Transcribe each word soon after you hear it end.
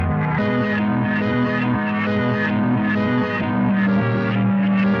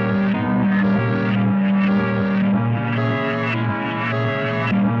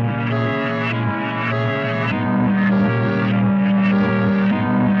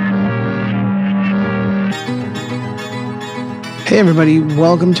Hey everybody,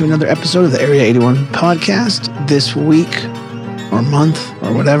 welcome to another episode of the Area 81 podcast. This week, or month,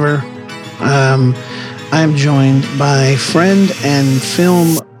 or whatever, I am joined by friend and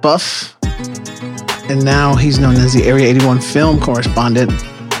film buff, and now he's known as the Area 81 film correspondent,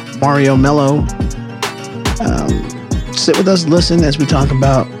 Mello. Sit with us, listen as we talk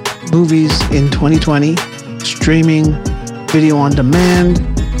about movies in 2020, streaming, video on demand,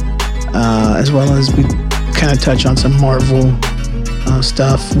 as well as we kind of touch on some Marvel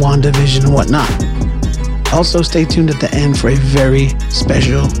stuff, WandaVision and whatnot. Also, stay tuned at the end for a very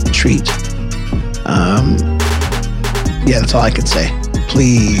special treat. Yeah, that's all I can say.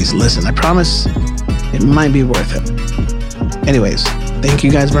 Please listen. I promise it might be worth it. Anyways, thank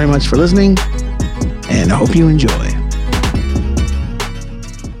you guys very much for listening, and I hope you enjoy.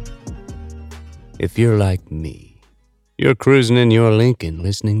 If you're like me, you're cruising in your Lincoln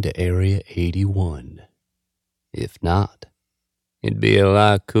listening to Area 81. If not, it'd be a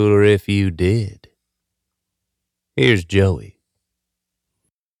lot cooler if you did. Here's Joey.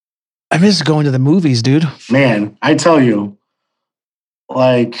 I miss going to the movies, dude. Man, I tell you,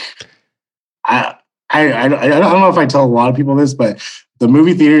 like, I don't know if I tell a lot of people this, but the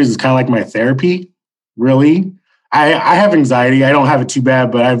movie theaters is kind of like my therapy, really. I have anxiety. I don't have it too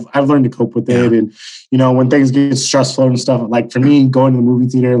bad, but I've learned to cope with it. And, you know, when things get stressful and stuff, like for me, going to the movie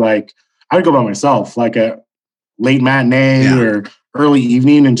theater, like I would go by myself, like a late matinee or early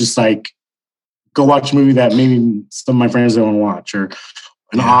evening, and just like go watch a movie that maybe some of my friends don't want to watch, or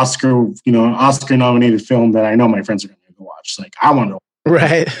an Oscar nominated film that I know my friends are going to go watch. Like I want to.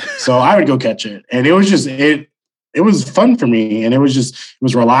 Right. So I would go catch it. And it was just, it was fun for me. And it was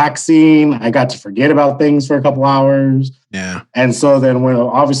relaxing. I got to forget about things for a couple hours. Yeah. And so then when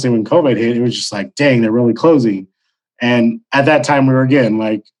COVID hit, it was just like, dang, they're really closing. And at that time we were again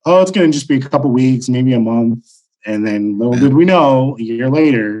like, oh, it's going to just be a couple weeks, maybe a month. And then little did we know, a year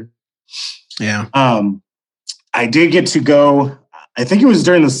later. Yeah. I did get to go, I think it was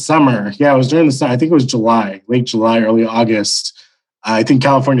during the summer. Yeah, it was during the summer. I think it was July, late July, early August. I think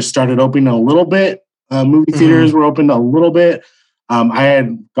California started opening a little bit. Movie theaters were opened a little bit. I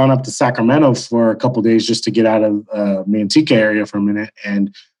had gone up to Sacramento for a couple of days just to get out of Manteca area for a minute.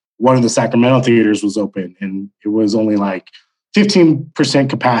 And one of the Sacramento theaters was open, and it was only like 15%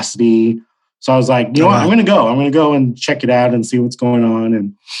 capacity. So I was like, you know what, I'm going to go. I'm going to go and check it out and see what's going on.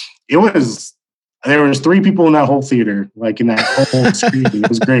 And there was 3 people in that whole theater, like in that whole screen. It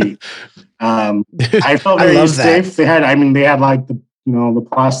was great. I felt very safe. They had like the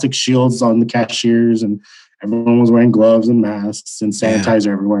plastic shields on the cashiers, and everyone was wearing gloves and masks and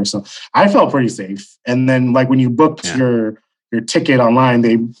sanitizer everywhere. So I felt pretty safe. And then like when you booked your ticket online,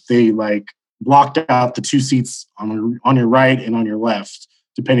 they like blocked out the 2 seats on your right and on your left,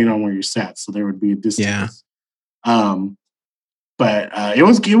 depending on where you sat. So there would be a distance. But it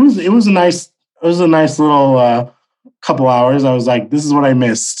was a nice little couple hours. I was like, this is what I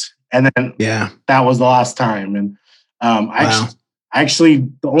missed. And then that was the last time. And actually,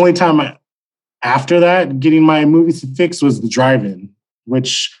 the only time after that getting my movies fixed was the drive-in,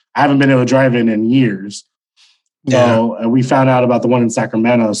 which I haven't been able to drive in years. So we found out about the one in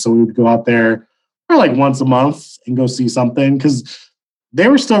Sacramento. So we would go out there for like once a month and go see something, because they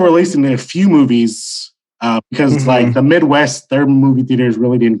were still releasing a few movies because like the Midwest, their movie theaters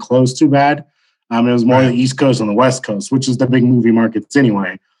really didn't close too bad. It was more the East Coast and the West Coast, which is the big movie markets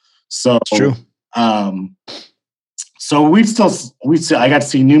anyway. So it's true. So I got to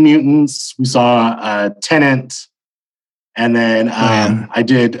see New Mutants. We saw Tenet, and then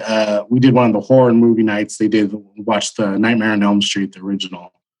we did one of the horror movie nights. They did watch the Nightmare on Elm Street, the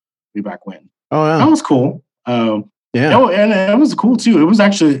original, way back when. Oh, yeah. That was cool. And it was cool too. It was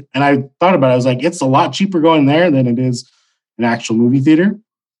actually, and I thought about it, I was like, it's a lot cheaper going there than it is an actual movie theater.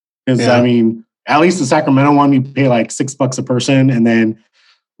 Because I mean, at least the Sacramento one, you pay like $6 a person, and then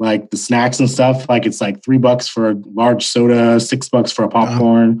like the snacks and stuff, like it's like $3 for a large soda, $6 for a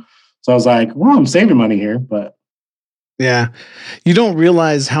popcorn. So I was like, well, I'm saving money here, but yeah, you don't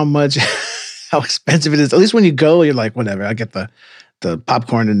realize how expensive it is. At least when you go, you're like, whatever, I get the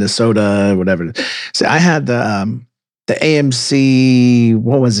popcorn and the soda, whatever. So I had the AMC,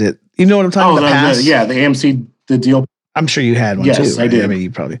 what was it? You know what I'm talking about? The AMC, the deal. I'm sure you had one too. Yes, I did. I mean,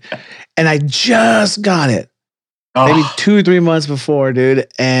 you probably. And I just got it. Maybe 2 or 3 months before, dude.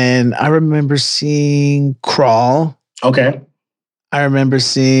 And I remember seeing Crawl. Okay. I remember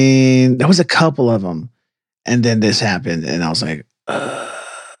there was a couple of them. And then this happened. And I was like,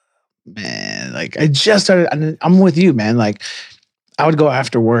 man, like I just started. I'm with you, man. Like I would go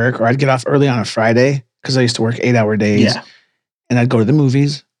after work, or I'd get off early on a Friday because I used to work 8-hour days. Yeah. And I'd go to the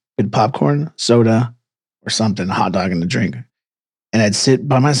movies with popcorn, soda, or something, a hot dog and a drink. and I'd sit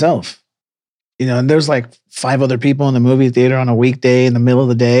by myself. And there's like 5 other people in the movie theater on a weekday in the middle of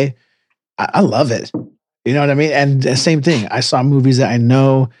the day. I love it. You know what I mean? And the same thing. I saw movies that I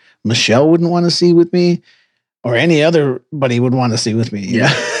know Michelle wouldn't want to see with me, or any other buddy would want to see with me. Yeah.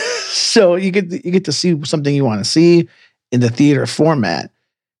 So you get to see something you want to see in the theater format.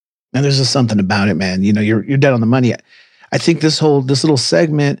 And there's just something about it, man. You're dead on the money. I think this little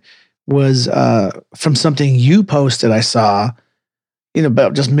segment was from something you posted. I saw,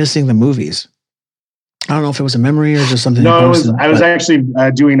 about just missing the movies. I don't know if it was a memory or just something. No, I was actually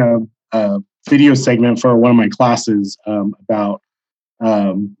doing a video segment for one of my classes about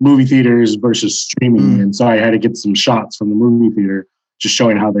movie theaters versus streaming, and so I had to get some shots from the movie theater, just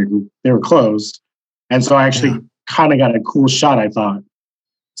showing how they were closed. And so I actually kind of got a cool shot, I thought.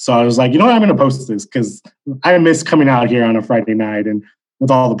 So I was like, you know what, I'm going to post this because I miss coming out here on a Friday night and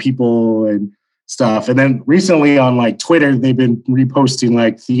with all the people and stuff. And then recently on like Twitter, they've been reposting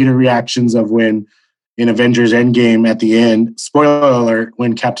like theater reactions of when in Avengers Endgame at the end, spoiler alert,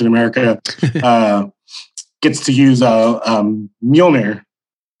 when Captain America gets to use Mjolnir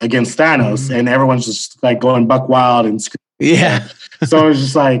against Thanos, and everyone's just like going buck wild and screaming. Yeah. So it was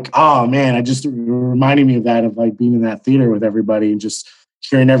just like, oh man, it just reminded me of that, of like being in that theater with everybody and just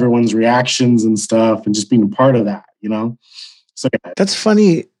hearing everyone's reactions and stuff and just being a part of that, So yeah. That's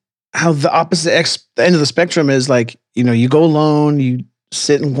funny how the opposite the end of the spectrum is like, you go alone, you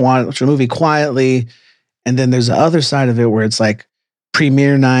sit and watch a movie quietly. And then there's the other side of it where it's like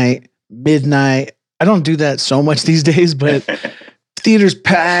premiere night, midnight. I don't do that so much these days, but theater's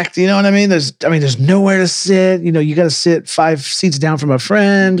packed. You know what I mean? There's nowhere to sit. You got to sit 5 seats down from a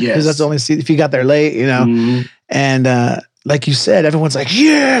friend because that's the only seat if you got there late. Mm-hmm. And like you said, everyone's like,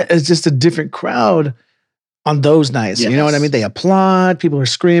 yeah, it's just a different crowd on those nights. Yes. You know what I mean? They applaud. People are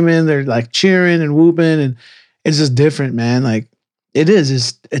screaming. They're like cheering and whooping, and it's just different, man. Like it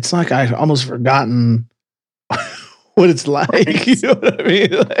is. It's like I've almost forgotten what it's like. Right. You know what I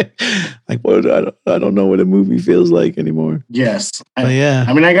mean? Like what? I don't know what a movie feels like anymore. Yes. Yeah.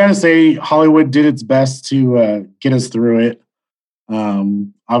 I mean, I gotta say, Hollywood did its best to get us through it.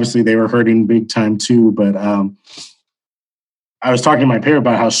 Obviously, they were hurting big time too. But I was talking to my parent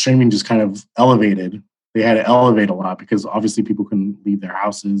about how streaming just kind of elevated. They had to elevate a lot because obviously people couldn't leave their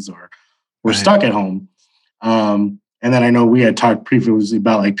houses or were stuck at home. And then I know we had talked previously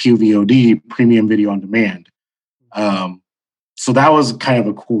about like PVOD, premium video on demand. So that was kind of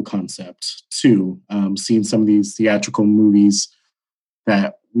a cool concept too. Seeing some of these theatrical movies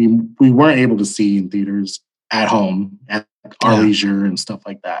that we weren't able to see in theaters at home at our leisure and stuff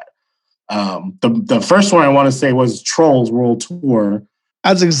like that. The first one I want to say was Trolls World Tour.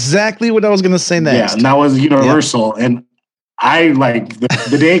 That's exactly what I was going to say next. Yeah, and that was Universal. Yeah. And I like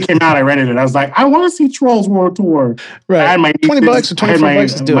the day it came out, I rented it. I was like, I want to see Trolls World Tour. Right. I had my $20 or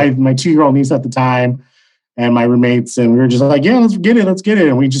 $25 to do it. My 2-year-old niece at the time and my roommates, and we were just like, yeah, let's get it.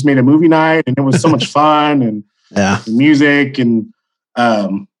 And we just made a movie night, and it was so much fun and music and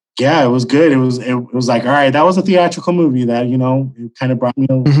it was good. It was like, all right, that was a theatrical movie that, it kind of brought me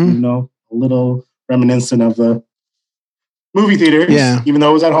a little reminiscent of the movie theaters, even though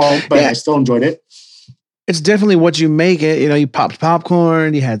it was at home, but I still enjoyed it. It's definitely what you make it. You popped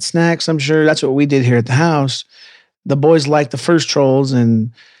popcorn, you had snacks, I'm sure. That's what we did here at the house. The boys liked the first Trolls,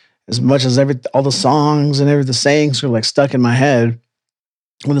 and as much as all the songs and the sayings were like stuck in my head.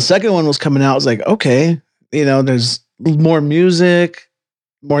 When the second one was coming out, I was like, okay, there's more music,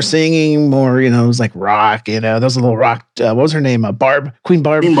 more singing, more, it was like rock, there was a little rock. What was her name? Queen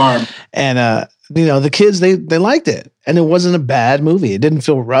Barb. And, the kids, they liked it. And it wasn't a bad movie. It didn't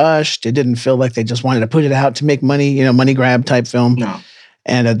feel rushed. It didn't feel like they just wanted to put it out to make money, money grab type film. No.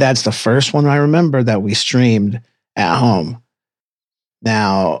 And that's the first one I remember that we streamed at home.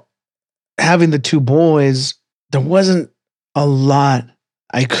 Now, having the 2 boys, there wasn't a lot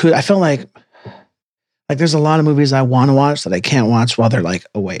I felt like there's a lot of movies I want to watch that I can't watch while they're like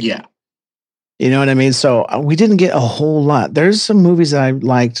awake. Yeah. You know what I mean? So we didn't get a whole lot. There's some movies that I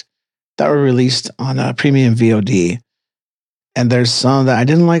liked that were released on premium VOD. And there's some that I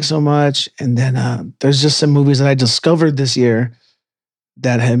didn't like so much. And then there's just some movies that I discovered this year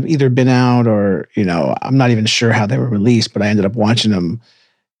that have either been out or, I'm not even sure how they were released, but I ended up watching them.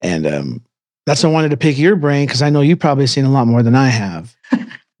 And that's why I wanted to pick your brain, because I know you've probably seen a lot more than I have.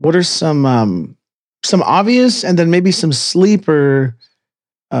 What are some obvious and then maybe some sleeper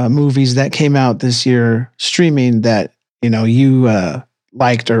movies that came out this year streaming that, you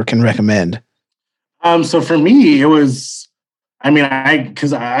liked or can recommend? So for me, it was,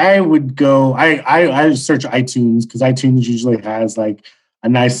 because I would go, I search iTunes, because iTunes usually has like a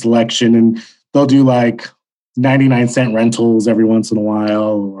nice selection, and they'll do like 99-cent rentals every once in a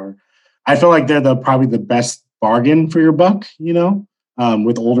while, or I feel like they're probably the best bargain for your buck,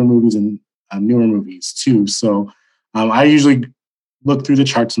 with older movies and newer movies too. So I usually look through the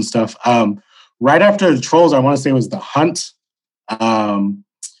charts and stuff. Right after the Trolls, I want to say it was The Hunt.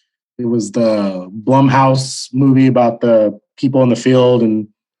 It was the Blumhouse movie about the people in the field, and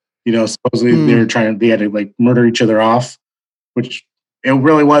supposedly they had to like murder each other off, which it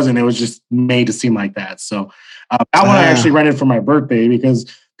really wasn't. It was just made to seem like that. So that one I actually rented for my birthday, because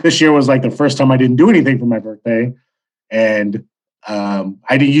this year was like the first time I didn't do anything for my birthday, and I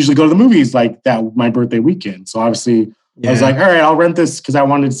didn't usually go to the movies like that my birthday weekend. So obviously I was like, all right, I'll rent this because I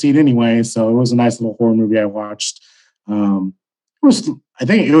wanted to see it anyway. So it was a nice little horror movie I watched. I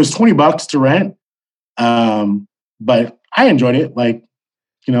think it was $20 to rent, but I enjoyed it. Like,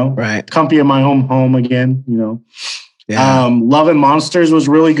 comfy in my own home again. Love and Monsters was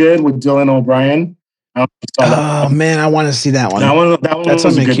really good with Dylan O'Brien. Man, I want to see that one. That one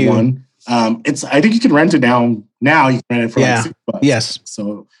was a good one. I think you can rent it now. Now you can rent it for like $6. Yes.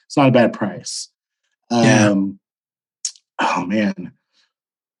 So it's not a bad price. Oh man.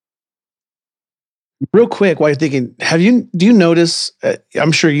 Real quick, while you're thinking, do you notice,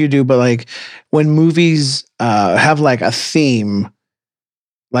 I'm sure you do, but like when movies have like a theme,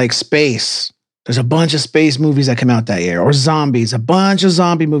 like space, there's a bunch of space movies that come out that year, or zombies, a bunch of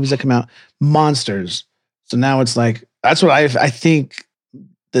zombie movies that come out, monsters. So now it's like, that's what I think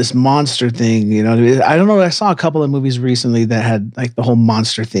this monster thing, I don't know. I saw a couple of movies recently that had like the whole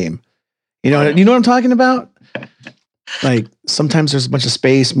monster theme. You know what I'm talking about? Like sometimes there's a bunch of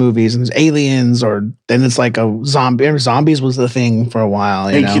space movies and there's aliens, or then it's like a zombie. Zombies was the thing for a while.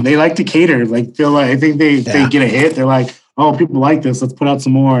 They like to cater. Like I think they get a hit. They're like, oh, people like this. Let's put out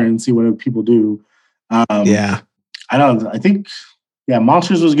some more and see what people do. I don't. I think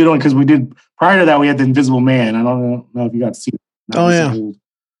Monsters was a good one, because we did prior to that we had The Invisible Man. I don't know if you got to see that. An old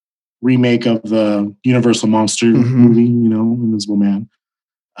remake of the Universal Monster movie. Invisible Man.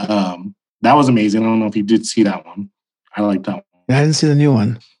 That was amazing. I don't know if you did see that one. I like that one. I didn't see the new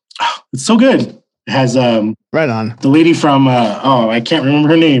one. It's so good. It has right on the lady from I can't remember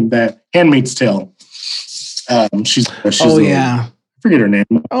her name. That Handmaid's Tale. She's I forget her name.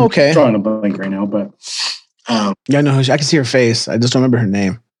 Okay, I'm drawing a blank right now, but no, I can see her face. I just don't remember her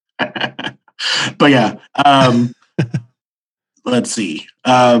name. But let's see.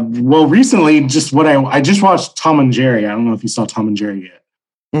 Well, recently, I just watched Tom and Jerry. I don't know if you saw Tom and Jerry yet.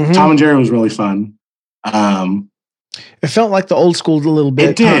 Mm-hmm. Tom and Jerry was really fun. It felt like the old school a little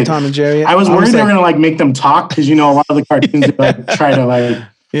bit. It did. Tom and Jerry. I was worried they were going to like make them talk, because a lot of the cartoons try to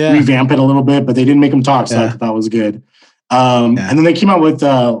revamp it a little bit, but they didn't make them talk, so I thought that was good. And then they came out with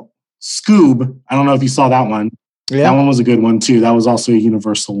Scoob. I don't know if you saw that one. Yeah. That one was a good one too. That was also a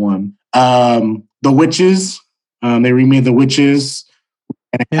Universal one. The Witches. They remade The Witches.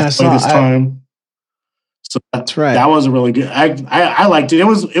 I saw this time. So that's right. That was a really good. I liked it. It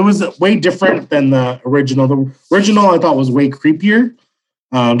was way different than the original. The original I thought was way creepier,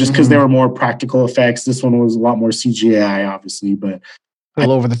 just because there were more practical effects. This one was a lot more CGI, obviously, but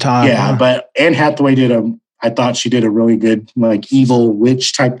all over the top. Yeah, but Anne Hathaway I thought she did a really good like evil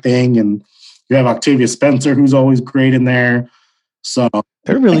witch type thing, and you have Octavia Spencer, who's always great in there. So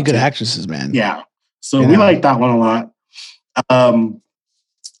they're really good actresses, man. Yeah. So we like that one a lot.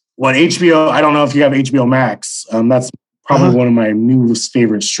 What HBO? I don't know if you have HBO Max. That's probably one of my newest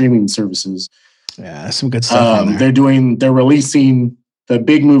favorite streaming services. Yeah, some good stuff on there. They're releasing the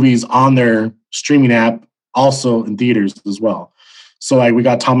big movies on their streaming app, also in theaters as well. So like we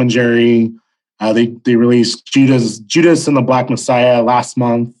got Tom and Jerry. They released Judas and the Black Messiah last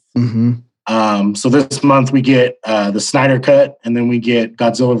month. Mm-hmm. So this month we get the Snyder Cut, and then we get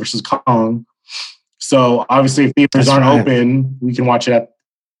Godzilla versus Kong. So obviously, if theaters aren't open, we can watch it at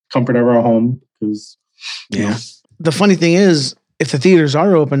comfort of our home. Because the funny thing is, if the theaters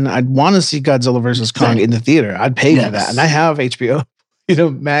are open, I'd want to see Godzilla versus Kong in the theater. I'd pay for that, and I have HBO,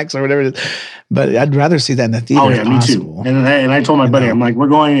 Max or whatever it is. But I'd rather see that in the theater. Oh yeah, me too. And I told my buddy, I'm like, we're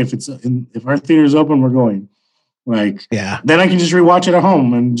going if our theater's open, we're going. Like, then I can just rewatch it at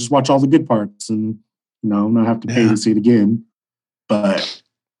home and just watch all the good parts, and not have to pay to see it again. But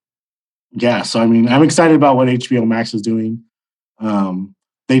so I mean, I'm excited about what HBO Max is doing.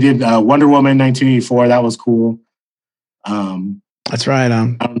 They did Wonder Woman 1984. That was cool. That's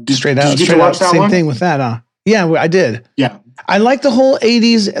right. Straight out, same thing with that. Yeah, I did. Yeah, I like the whole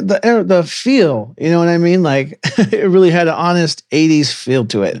 80s, the feel. You know what I mean? Like it really had an honest 80s feel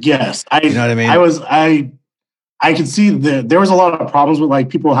to it. Yes, you know what I mean. I could see there was a lot of problems with, like,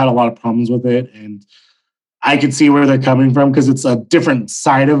 people had a lot of problems with it, and I could see where they're coming from because it's a different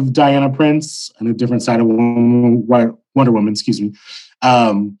side of Diana Prince and a different side of Wonder Woman, excuse me.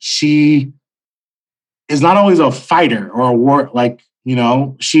 She is not always a fighter or a war, like, you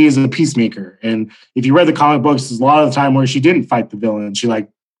know, she is a peacemaker. And if you read the comic books, there's a lot of the time where she didn't fight the villain. She like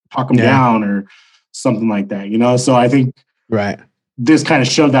talk him down or something like that, you know? So I think this kind of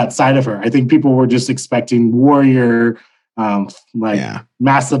showed that side of her. I think people were just expecting warrior,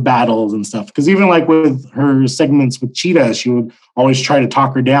 massive battles and stuff. Because even like with her segments with Cheetah, she would always try to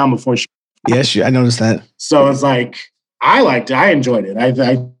talk her down before she. Yes, I noticed that. So it's like, I liked it. I enjoyed it. I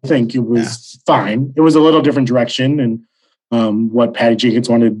think it was fine. It was a little different direction and what Patty Jenkins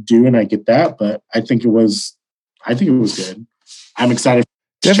wanted to do, and I get that. But I think it was good. I'm excited.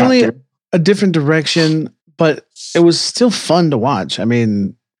 Definitely a different direction, but it was still fun to watch. I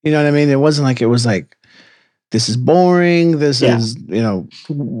mean, you know what I mean? It wasn't like it was like, this is boring. This is, you know,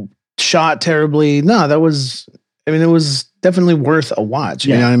 shot terribly. No, it was definitely worth a watch.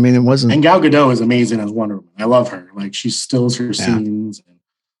 You know what I mean? It wasn't. And Gal Gadot is amazing as Wonder Woman. I love her. Like, she stills her scenes. And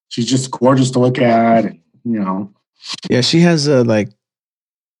she's just gorgeous to look at. And, you know. Yeah, she has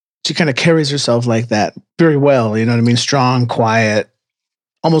she kind of carries herself like that very well. You know what I mean? Strong, quiet,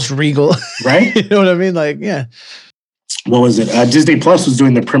 almost regal. Right? You know what I mean? Like, yeah. What was it? Disney Plus was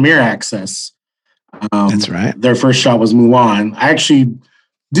doing the premiere access. That's right. Their first shot was Mulan. I actually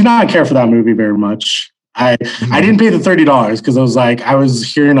did not care for that movie very much. I didn't pay the $30 because I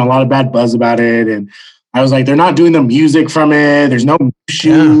was hearing a lot of bad buzz about it. And I was like, they're not doing the music from it. There's no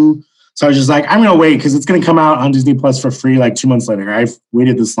shoe. Yeah. So I was just like, I'm going to wait because it's going to come out on Disney Plus for free like 2 months later. I've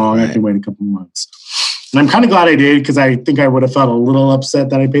waited this long. I can wait a couple months. And I'm kind of glad I did because I think I would have felt a little upset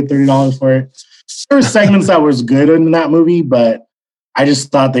that I paid $30 for it. There were segments that was good in that movie, but I just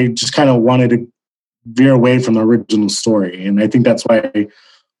thought they just kind of wanted to veer away from the original story. And I think that's why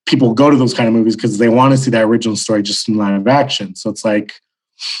people go to those kind of movies because they want to see that original story just in live action. So it's like,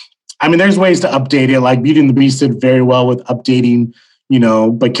 I mean, there's ways to update it. Like Beauty and the Beast did very well with updating, you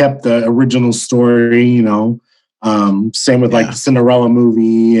know, but kept the original story, you know. Same with like the Cinderella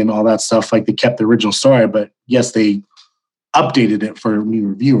movie and all that stuff. Like they kept the original story, but yes, they updated it for new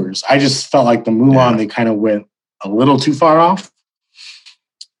reviewers. I just felt like the Mulan, they kind of went a little too far off.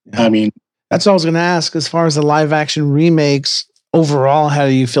 I mean, that's all I was going to ask. As far as the live action remakes, overall, how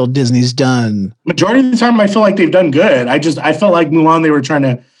do you feel Disney's done? Majority of the time, I feel like they've done good. I felt like Mulan, they were trying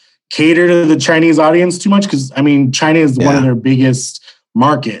to cater to the Chinese audience too much because, I mean, China is one of their biggest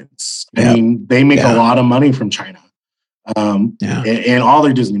markets. I mean, they make a lot of money from China in all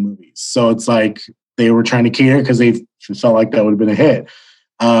their Disney movies. So it's like they were trying to cater because they felt like that would have been a hit.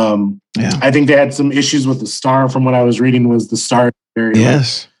 I think they had some issues with the star. From what I was reading, was the star very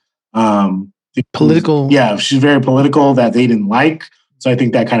political. She's very political that they didn't like. So I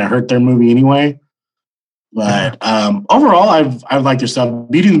think that kind of hurt their movie anyway. But overall, I've liked their stuff.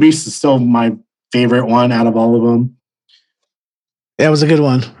 Beauty and the Beast is still my favorite one out of all of them. That was a good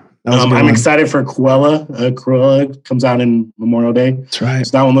one. I'm excited for Cruella. Cruella comes out in Memorial Day. That's right.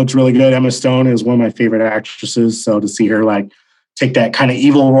 So that one looks really good. Emma Stone is one of my favorite actresses. So to see her like take that kind of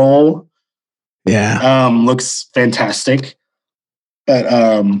evil role, looks fantastic. But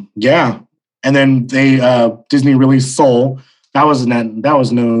and then they Disney released Soul. That was not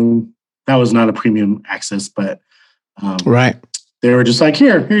a premium access, but they were just like,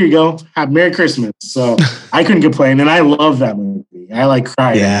 here you go, have Merry Christmas. So I couldn't complain, and I love that movie. I like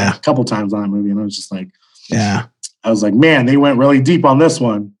cried a couple times on that movie, and I was just like, I was like, man, they went really deep on this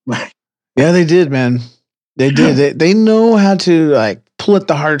one. Yeah, they did, man. They did. They know how to like pull at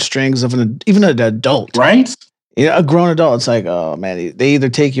the heartstrings of even an adult, right? You know, a grown adult. It's like, oh man, they either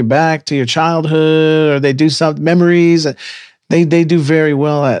take you back to your childhood or they do some memories. They do very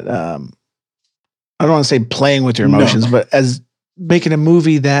well at I don't want to say playing with your emotions, but as making a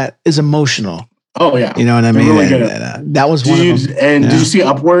movie that is emotional. Oh yeah, you know what I mean. Really that was one of them. And did you see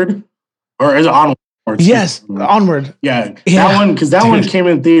Upward, or is it Onward? Yes, Onward. Yeah, that one, because that one came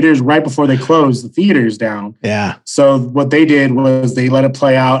in theaters right before they closed the theaters down. Yeah. So what they did was they let it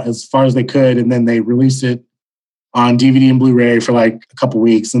play out as far as they could, and then they released it on DVD and Blu-ray for like a couple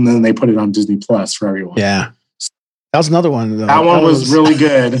weeks, and then they put it on Disney Plus for everyone. Yeah. That was another one. Though. That one was really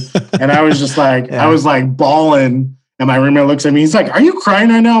good. And I was just like, I was like bawling. And my roommate looks at me. He's like, are you crying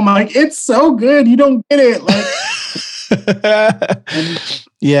right now? I'm like, it's so good. You don't get it. Like,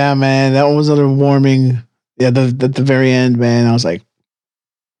 yeah, man. That one was another warming. Yeah, the very end, man. I was like,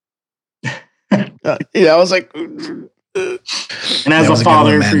 I was like. And as a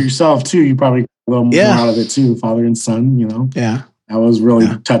father for yourself, too, you probably got a little more out of it, too. Father and son, you know? Yeah. That was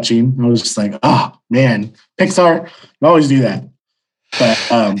really touching. I was just like, oh, man. Pixar, you always do that. But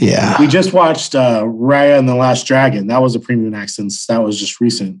we just watched Raya and the Last Dragon. That was a premium access. That was just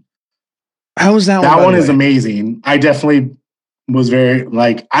recent. How was that one? That one is amazing. I definitely was very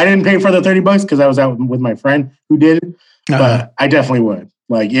I didn't pay for the $30 because I was out with my friend who did, but I definitely would.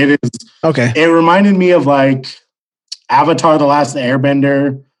 Like, it is okay. It reminded me of like Avatar: The Last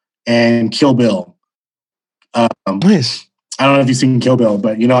Airbender and Kill Bill. Nice. I don't know if you've seen Kill Bill,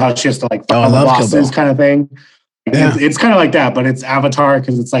 but you know how she has to like I find the love Kill bosses Bill. kind of thing. Yeah. It's kind of like that, but it's Avatar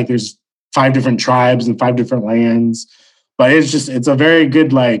because it's like there's 5 different tribes and 5 different lands. But it's a very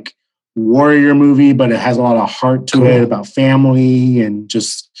good like warrior movie, but it has a lot of heart to it about family and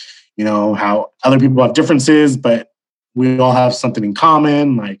just, you know, how other people have differences, but we all have something in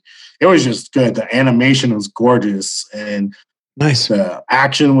common. Like, it was just good. The animation was gorgeous and nice. The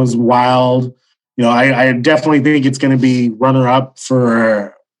action was wild. You know, I definitely think it's going to be runner up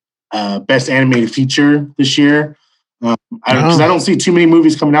for best animated feature this year. Because I don't see too many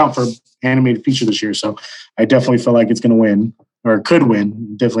movies coming out for animated feature this year. So I definitely feel like it's going to win or could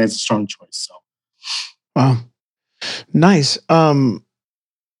win. Definitely has a strong choice. So, wow, nice.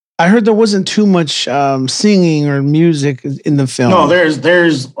 I heard there wasn't too much singing or music in the film. No,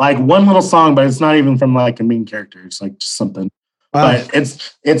 there's like one little song, but it's not even from like a main character. It's like just something. Wow. But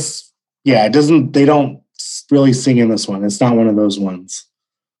it's it doesn't. They don't really sing in this one. It's not one of those ones.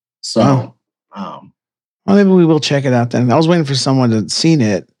 So, well, maybe we will check it out then. I was waiting for someone to seen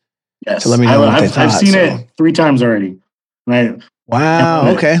it. Yes, to let me know what they thought. I've seen it 3 times already. Right. Wow.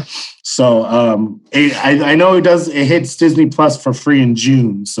 Okay. So I know it hits Disney Plus for free in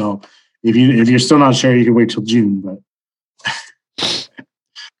June. So if you're still not sure, you can wait till June. But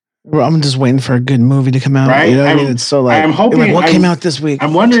I'm just waiting for a good movie to come out. Right? You know what I mean? It's so like, I'm hoping what came out this week.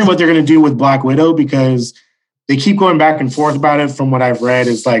 I'm wondering what they're going to do with Black Widow because they keep going back and forth about it. From what I've read,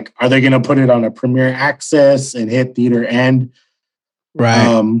 is like, are they going to put it on a premiere access and hit theater and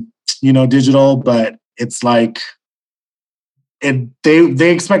digital? But it's like. They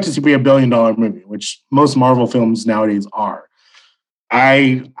expect it to be $1 billion movie, which most Marvel films nowadays are.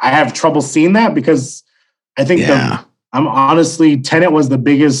 I have trouble seeing that because I think I'm honestly, Tenet was the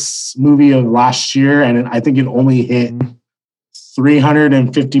biggest movie of last year, and I think it only hit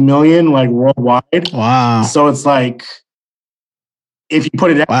 350 million like worldwide. Wow! So it's like if you put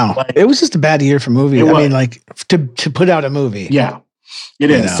it out, like, it was just a bad year for movies. I mean, like to put out a movie. Yeah,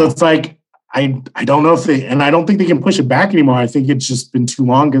 it is. So it's like. I don't know and I don't think they can push it back anymore. I think it's just been too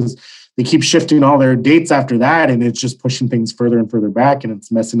long because they keep shifting all their dates after that, and it's just pushing things further and further back, and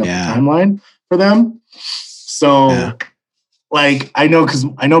it's messing up the timeline for them. So, I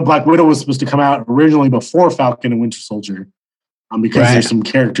know Black Widow was supposed to come out originally before Falcon and Winter Soldier, because there's some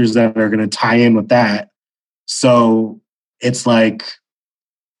characters that are going to tie in with that. So it's like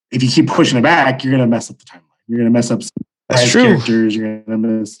if you keep pushing it back, you're going to mess up the timeline. You're going to mess up some characters. You're gonna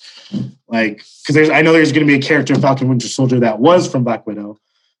miss because I know there's gonna be a character in Falcon Winter Soldier that was from Black Widow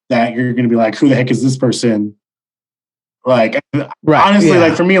that you're gonna be like, who the heck is this person? Like, honestly,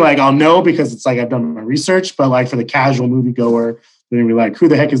 like for me, like I'll know because it's like I've done my research, but like for the casual moviegoer, they're gonna be like, who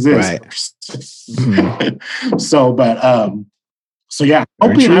the heck is this? So yeah,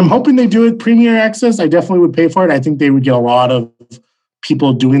 I'm hoping they do it premiere access. I definitely would pay for it. I think they would get a lot of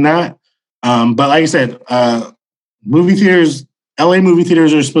people doing that. But like I said, movie theaters, LA movie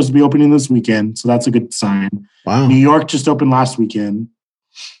theaters are supposed to be opening this weekend, so that's a good sign. Wow. New York just opened last weekend.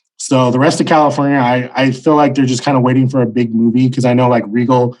 So the rest of California, I feel like they're just kind of waiting for a big movie because I know like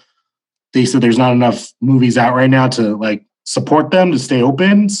Regal, they said there's not enough movies out right now to like support them to stay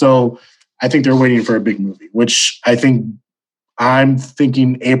open. So I think they're waiting for a big movie, which I'm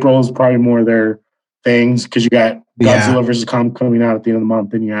thinking April is probably more their things because you got Godzilla vs. Kong coming out at the end of the month,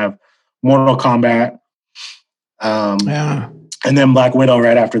 then you have Mortal Kombat. And then Black Widow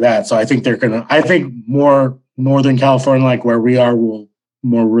right after that. So I think I think more Northern California, like where we are, will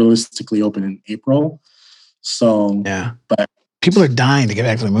more realistically open in April. So but people are dying to get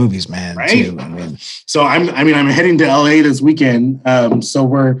back to the movies, man. Right? Too. I mean, so I'm heading to LA this weekend.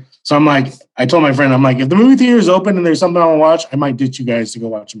 So I'm like, I told my friend, I'm like, if the movie theater is open and there's something I want to watch, I might ditch you guys to go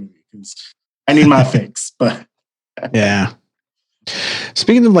watch a movie because I need my fix. But yeah.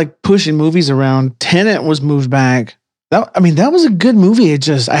 Speaking of like pushing movies around, Tenet was moved back. That was a good movie.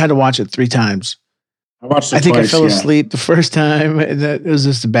 I had to watch it 3 times. I think I fell asleep the first time. And it was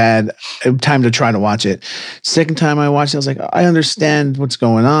just a bad time to try to watch it. Second time I watched it, I was like, I understand what's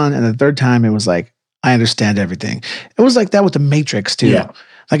going on. And the third time it was like, I understand everything. It was like that with The Matrix too. Yeah.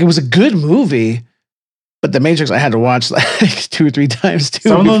 Like it was a good movie, but The Matrix I had to watch like 2 or 3 times too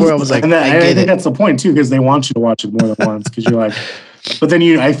before I was like, I think that's the point too, because they want you to watch it more than once because you're like, but then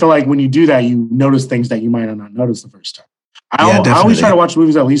I feel like when you do that, you notice things that you might have not noticed the first time. I always try to watch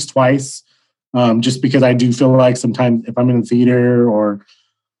movies at least twice, just because I do feel like sometimes if I'm in the theater or,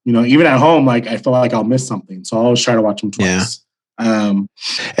 even at home, like I feel like I'll miss something. So I always try to watch them twice. Yeah.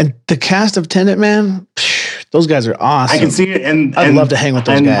 And the cast of Tenet, man, those guys are awesome. I can see it. And I'd love to hang with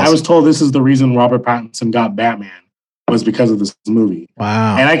those guys. I was told this is the reason Robert Pattinson got Batman was because of this movie.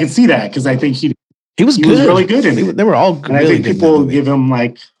 Wow. And I can see that because I think he was good. Was really good in it. They were all good. And I think people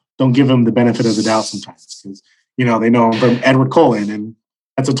don't give him the benefit of the doubt sometimes because, they know him from Edward Cullen, and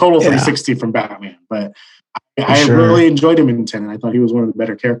that's a total 360 from Batman. But I really enjoyed him in Tenet. I thought he was one of the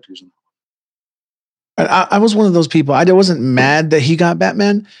better characters. I was one of those people. I wasn't mad that he got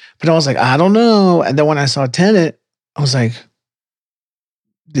Batman, but I was like, I don't know. And then when I saw Tenet, I was like,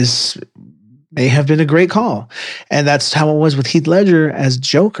 this may have been a great call. And that's how it was with Heath Ledger as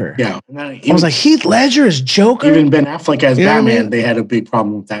Joker. Yeah. I was like, Heath Ledger as Joker? Even Ben Affleck as Batman, they had a big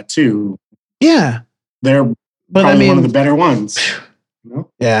problem with that too. Yeah. They're probably one of the better ones.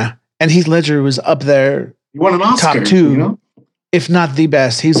 Yeah. And Heath Ledger was up there. He won an Oscar, top two, if not the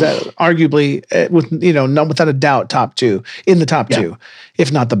best. He's arguably, not without a doubt, top two, in the top two,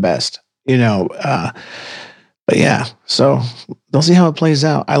 if not the best, But yeah, so they'll see how it plays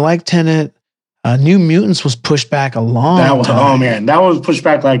out. I like Tenet. New Mutants was pushed back a long time. Oh man, that was pushed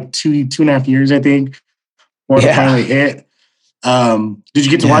back like 2.5 years, I think, before it finally hit. Did you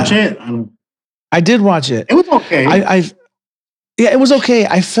get to watch it? I did watch it. It was okay. It was okay.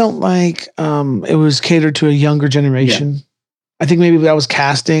 I felt like it was catered to a younger generation. Yeah. I think maybe that was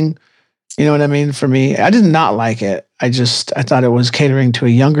casting. You know what I mean? For me, I did not like it. I thought it was catering to a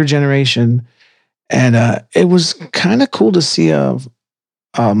younger generation, and it was kind of cool to see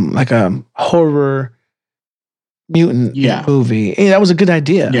like a horror mutant movie. Hey, that was a good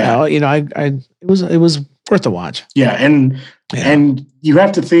idea. Yeah. It was worth a watch. Yeah. And you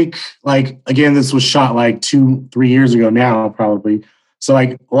have to think, like, again, this was shot like 2-3 years ago now, probably. So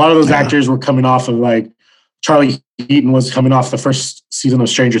like a lot of those actors were coming off of, like, Charlie Heaton was coming off the first season of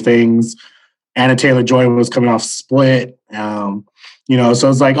Stranger Things. Anna Taylor-Joy was coming off Split. So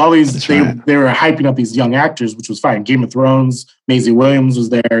it's like all these, they were hyping up these young actors, which was fine. Game of Thrones, Maisie Williams was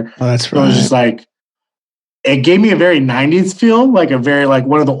there. Oh, that's right. So it was just like, it gave me a very 90s feel, like a very, like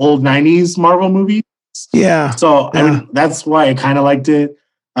one of the old 90s Marvel movies. Yeah. So I mean, that's why I kind of liked it.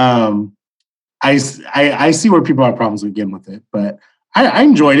 I see where people have problems again with it, but I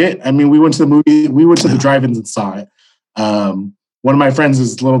enjoyed it. I mean, we went to the drive-ins and saw it. One of my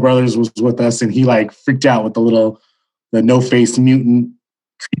friends' little brothers was with us, and he like freaked out with the no-face mutant.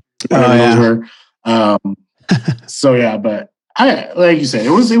 Those were. So yeah, but like you said, it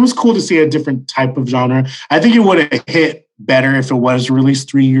was cool to see a different type of genre. I think it would have hit better if it was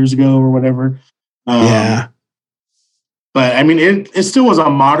released 3 years ago or whatever. But I mean, it still was a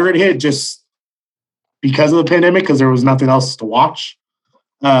moderate hit just because of the pandemic, because there was nothing else to watch.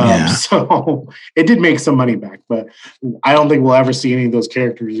 So it did make some money back, but I don't think we'll ever see any of those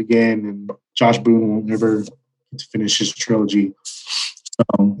characters again. And Josh Boone won't ever get to finish his trilogy.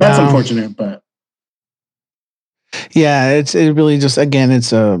 So that's unfortunate, but yeah, it really just, again,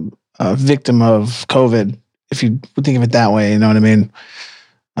 it's a victim of COVID. If you would think of it that way, you know what I mean?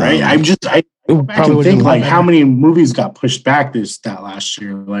 Right. I go back and think like how many movies got pushed back that last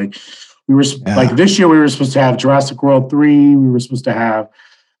year. Like we were like this year we were supposed to have Jurassic World 3. We were supposed to have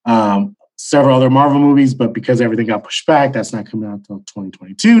several other Marvel movies, but because everything got pushed back, that's not coming out until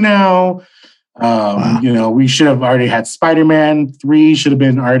 2022 now. We should have already had Spider-Man 3 should have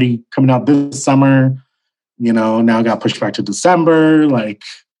been already coming out this summer. Now it got pushed back to December. Like,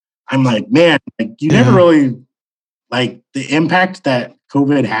 I'm like, man, like you never really like the impact that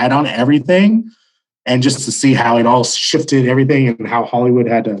COVID had on everything, and just to see how it all shifted everything and how Hollywood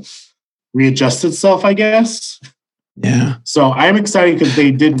had to readjust itself, I guess. Yeah. So I'm excited because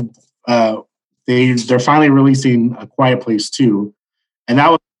they did. They're finally releasing A Quiet Place 2, and that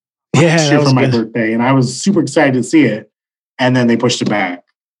was for my birthday, and I was super excited to see it. And then they pushed it back,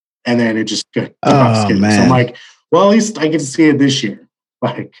 and then it just got skipped. So I'm like, well, at least I get to see it this year.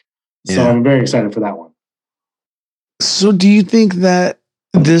 So I'm very excited for that one. So do you think that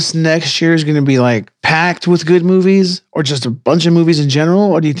this next year is going to be like packed with good movies, or just a bunch of movies in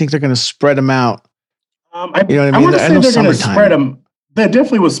general? Or do you think they're going to spread them out? I want to say they're going to spread them. They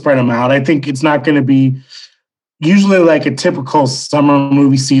definitely will spread them out. I think it's not going to be usually like a typical summer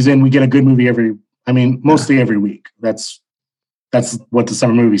movie season. We get a good movie mostly every week. That's what the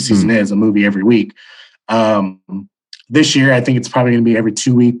summer movie season is, a movie every week. This year, I think it's probably going to be every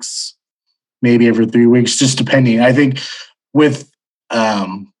 2 weeks, maybe every 3 weeks, just depending. I think with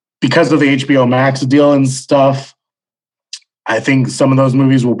because of the HBO Max deal and stuff, I think some of those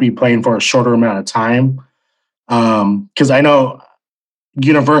movies will be playing for a shorter amount of time. Because I know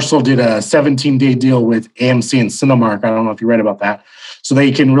Universal did a 17-day deal with AMC and Cinemark. I don't know if you read about that. So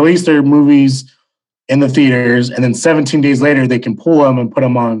they can release their movies in the theaters, and then 17 days later, they can pull them and put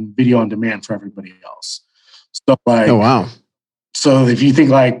them on video on demand for everybody else. So Oh, wow. So if you think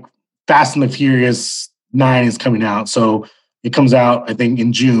like Fast and the Furious 9 is coming out, so it comes out, I think,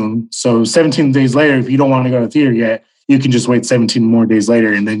 in June. So 17 days later, if you don't want to go to the theater yet, you can just wait 17 more days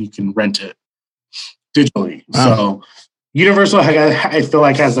later, and then you can rent it digitally. Wow. So Universal, I feel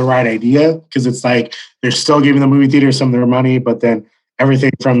like, has the right idea, because it's like they're still giving the movie theaters some of their money, but then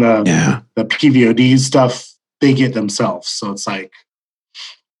everything from the PVOD stuff, they get themselves. So it's like...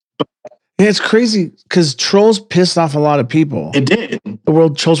 Yeah, it's crazy because Trolls pissed off a lot of people. It did.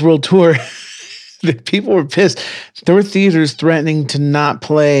 The Trolls World Tour, the people were pissed. There were theaters threatening to not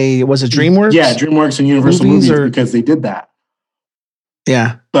play, was it DreamWorks? Yeah, DreamWorks and Universal movies because they did that.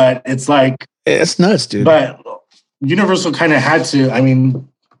 Yeah. But it's like... It's nuts, dude. But Universal kind of had to, I mean,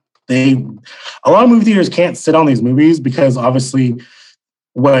 a lot of movie theaters can't sit on these movies because obviously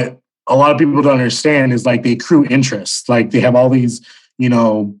what a lot of people don't understand is like they accrue interest. Like they have all these,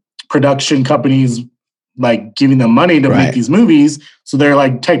 production companies like giving them money to make these movies. So they're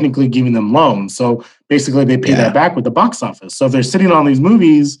like technically giving them loans. So basically they pay that back with the box office. So if they're sitting on these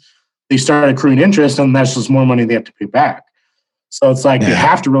movies, they start accruing interest, and that's just more money they have to pay back. So it's like they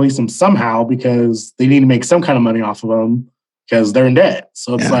have to release them somehow because they need to make some kind of money off of them because they're in debt.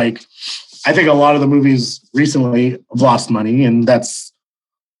 So it's like, I think a lot of the movies recently have lost money, and that's,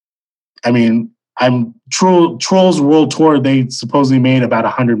 I mean, Trolls World Tour, they supposedly made about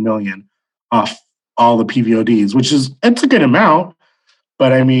 $100 million off all the PVODs, it's a good amount,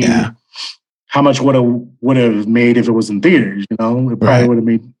 but I mean, how much would have made if it was in theaters? It probably would have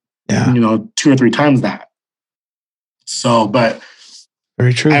made 2 or 3 times that. So, but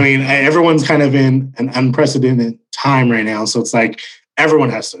very true. I mean, everyone's kind of in an unprecedented time right now, so it's like everyone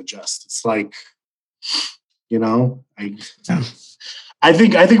has to adjust. It's like, I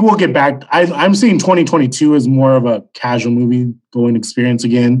think we'll get back. I'm seeing 2022 as more of a casual movie going experience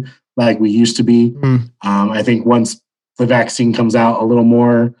again, like we used to be. I think once the vaccine comes out a little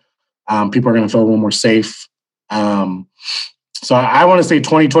more, people are going to feel a little more safe. So I want to say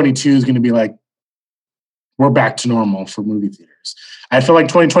 2022 is going to be like, we're back to normal for movie theaters. I feel like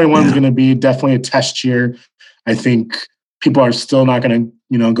 2021 is going to be definitely a test year. I think people are still not going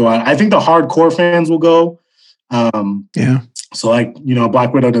to, go out. I think the hardcore fans will go. So like,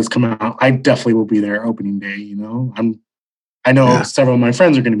 Black Widow does come out. I definitely will be there opening day. I know several of my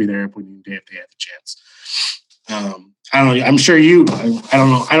friends are going to be there opening day if they have the chance. I don't know. I'm sure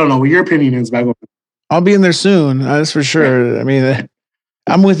I don't know what your opinion is about. I'll be in there soon. That's for sure. I mean,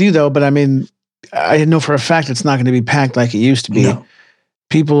 I'm with you though, but I mean, I know for a fact it's not going to be packed like it used to be. No.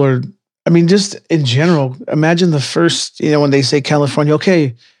 People are, I mean, just in general, imagine the first, when they say California,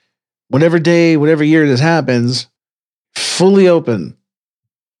 okay, whatever day, whatever year this happens, fully open.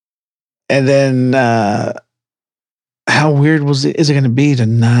 And then how weird is it going to be to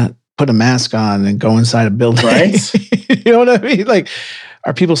not put a mask on and go inside a building? Right. You know what I mean? Like,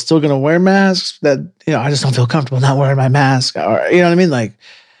 are people still going to wear masks? That, I just don't feel comfortable not wearing my mask. Or, you know what I mean? Like,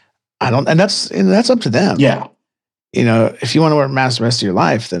 I don't, and that's up to them. Yeah. If you want to wear a mask the rest of your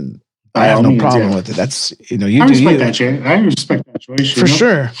life, then I have no problem with it. That's, you I do respect you. that, I respect that choice. For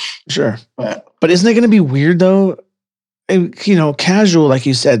sure. But isn't it going to be weird though? Casual, like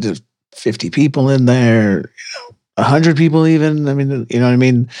you said, 50 people in there, 100 people even. I mean, you know what I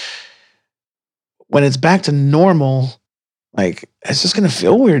mean? When it's back to normal, like, it's just going to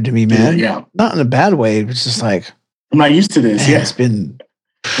feel weird to me, man. Yeah. Not in a bad way. It's just like, I'm not used to this. It's been...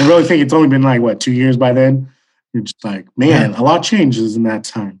 I really think it's only been like, 2 years by then? You're just like, man, a lot changes in that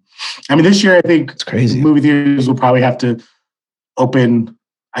time. I mean, this year, I think it's crazy. Movie theaters will probably have to open.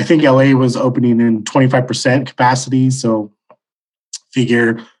 I think LA was opening in 25% capacity. So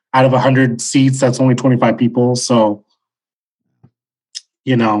figure out of 100 seats, that's only 25 people. So,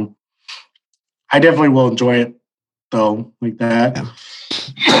 I definitely will enjoy it though, like that.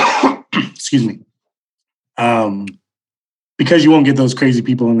 Yeah. Excuse me. Because you won't get those crazy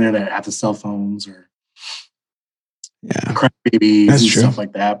people in there that have the cell phones or cry babies and stuff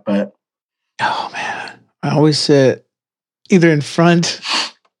like that. But oh man, I always sit either in front.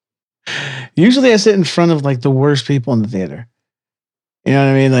 Usually, I sit in front of like the worst people in the theater. You know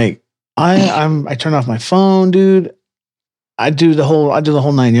what I mean? Like I turn off my phone, dude. I do the whole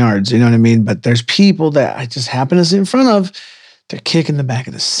 9 yards. You know what I mean? But there's people that I just happen to sit in front of. They're kicking the back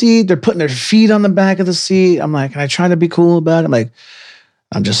of the seat. They're putting their feet on the back of the seat. I'm like, and I try to be cool about it. I'm like,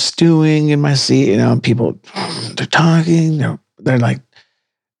 I'm just stewing in my seat. People, they're talking. They're like,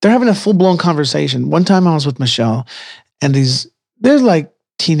 they're having a full blown conversation. One time I was with Michelle, and they're like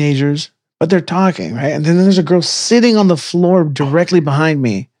teenagers, but they're talking, right? And then there's a girl sitting on the floor directly behind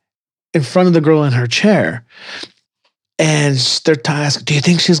me, in front of the girl in her chair, and they're asking, "Do you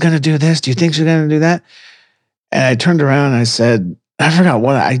think she's going to do this? Do you think she's going to do that?" And I turned around and I said, I forgot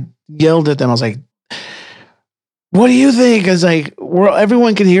what I yelled at them. I was like, "What do you think?" It's like,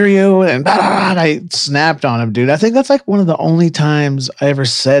 everyone can hear you. And I snapped on him, dude. I think that's like one of the only times I ever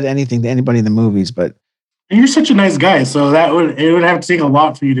said anything to anybody in the movies. But you're such a nice guy, so it would have to take a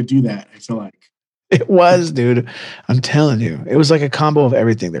lot for you to do that, I feel like. It was, dude. I'm telling you. It was like a combo of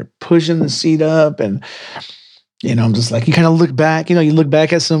everything. They're pushing the seat up, and I'm just like, you kind of look back, you look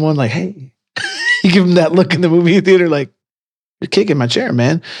back at someone like, hey, you give them that look in the movie theater, like, you're kicking my chair,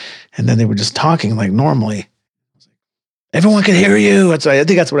 man. And then they were just talking like normally. Everyone can hear you. I think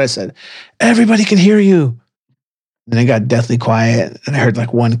that's what I said. Everybody can hear you. And it got deathly quiet. And I heard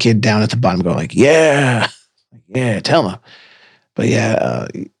like one kid down at the bottom go like, yeah, tell them. But yeah,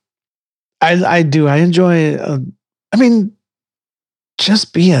 I do. I enjoy,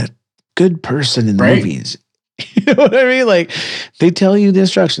 just be a good person in the movies. You know what I mean? Like, they tell you the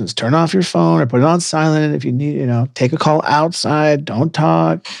instructions: turn off your phone or put it on silent. If you need, take a call outside, don't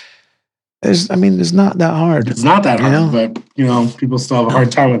talk. It's not that hard. It's not that hard, but people still have a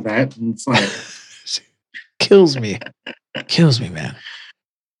hard time with that. And it's like, kills me, man.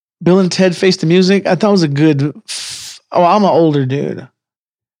 Bill and Ted Face the Music. I thought it was a good. I'm an older dude,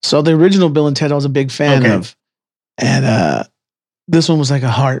 so the original Bill and Ted I was a big fan of, and this one was like a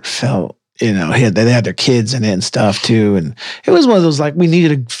heartfelt. They had their kids in it and stuff too, and it was one of those like we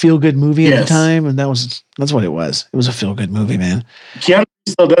needed a feel good movie at the time, and that's what it was. It was a feel good movie, man. Keanu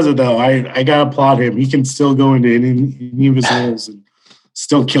still does it though. I gotta applaud him. He can still go into any of his roles and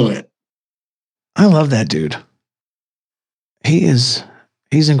still kill it. I love that dude. He's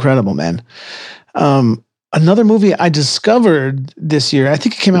incredible, man. Another movie I discovered this year, I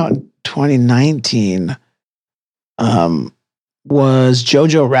think it came out in 2019. Was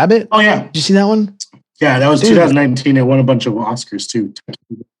Jojo Rabbit. Oh, yeah. Did you see that one? Yeah, that was 2019. It won a bunch of Oscars, too.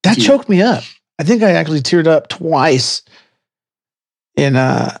 That choked me up. I think I actually teared up twice in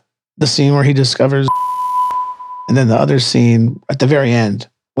the scene where he discovers, and then the other scene at the very end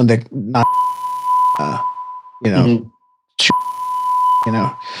when they not, Mm-hmm.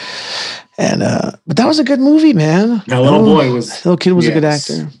 And but that was a good movie, man. That little kid was a good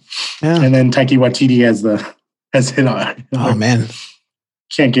actor. Yeah. And then Taika Waititi has hit on. Oh man,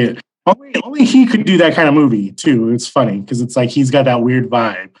 can't get only he could do that kind of movie too. It's funny because it's like he's got that weird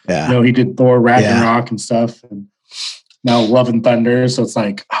vibe. Yeah, he did Thor Ragnarok and stuff, and now Love and Thunder. So it's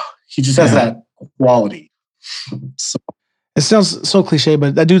like he just has that quality. So. It sounds so cliche,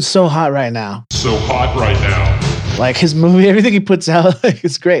 but that dude's so hot right now. So hot right now. Like his movie, everything he puts out,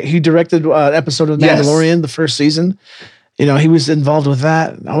 it's great. He directed an episode of Mandalorian, the first season. He was involved with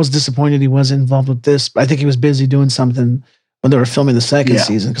that. I was disappointed he wasn't involved with this, but I think he was busy doing something when they were filming the second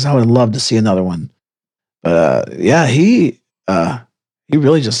season because I would have loved to see another one. But he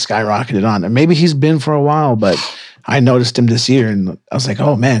really just skyrocketed on. And maybe he's been for a while, but I noticed him this year and I was like,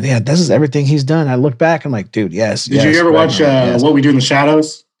 oh man, yeah, this is everything he's done. I look back, I'm like, dude, yes. Did you ever watch What We Do in the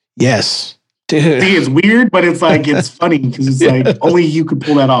Shadows? Yes. Dude. I think it's weird, but it's like it's funny because it's like only you could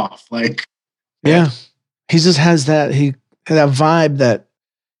pull that off. Like, he just has that vibe that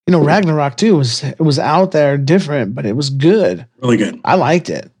Ragnarok too was out there, different, but it was good, really good. I liked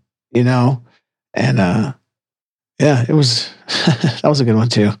it, and it was that was a good one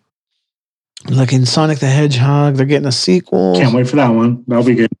too. Looking Sonic the Hedgehog, they're getting a sequel. Can't wait for that one. That'll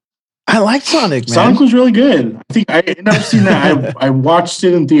be good. I liked Sonic, man. Sonic was really good. I think I ended up seeing that. I watched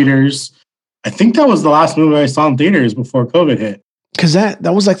it in theaters. I think that was the last movie I saw in theaters before COVID hit. Because that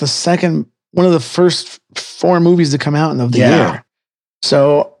was like one of the first 4 movies to come out of the year.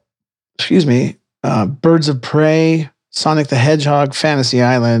 So, excuse me, Birds of Prey, Sonic the Hedgehog, Fantasy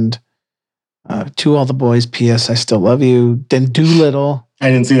Island, To All the Boys, P.S. I Still Love You, then Doolittle.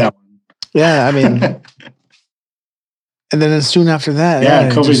 I didn't see that one. Yeah, I mean, and then soon after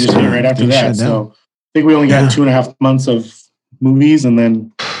that. COVID just hit right after that. So I think we only got 2.5 months of movies and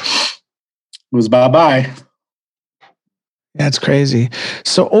then it was bye-bye. That's crazy.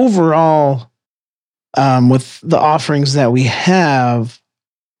 So overall, with the offerings that we have,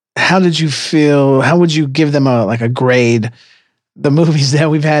 how did you feel? How would you give them a grade? The movies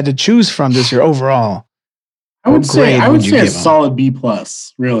that we've had to choose from this year overall. I would say a solid B+,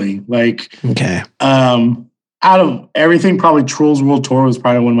 really. Like, okay. Out of everything, probably Trolls World Tour was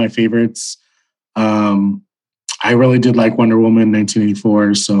probably one of my favorites. I really did like Wonder Woman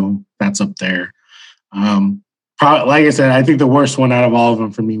 1984, so that's up there. like I said, I think the worst one out of all of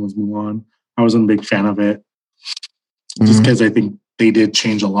them for me was Mulan. I wasn't a big fan of it, just because I think they did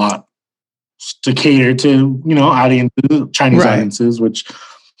change a lot to cater to audiences, Chinese audiences. Which,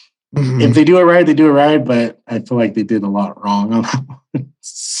 if they do it right, they do it right. But I feel like they did a lot wrong on that one.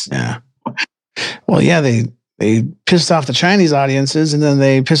 Yeah. Well, yeah, they pissed off the Chinese audiences, and then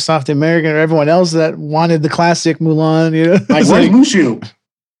they pissed off the American or everyone else that wanted the classic Mulan. Like, where's Mushu?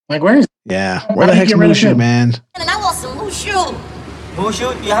 Like, where is? Yeah, where the heck's Mushu, man? And I want some Mushu.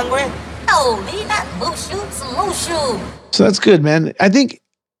 Mushu, you hungry? No, me not Mushu, some Mushu. So that's good, man. I think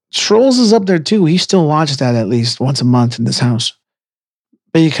Trolls is up there too. We still watch that at least once a month in this house,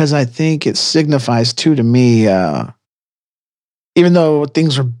 because I think it signifies too to me. Even though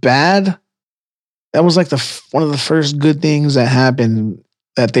things were bad, that was like one of the first good things that happened,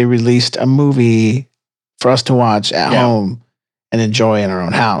 that they released a movie for us to watch at home and enjoy in our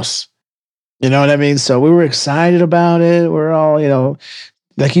own house. You know what I mean? So we were excited about it. We're all,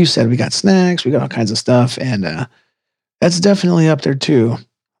 like you said, we got snacks, we got all kinds of stuff. And that's definitely up there too.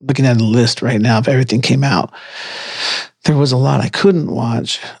 Looking at the list right now, if everything came out, there was a lot I couldn't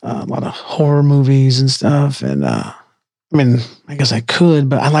watch, a lot of horror movies and stuff. And I guess I could,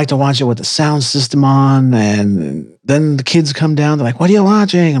 but I like to watch it with the sound system on. And then the kids come down, they're like, "What are you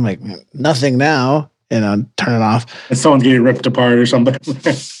watching?" I'm like, "Nothing now." And I'll turn it off. And someone's getting ripped apart or something.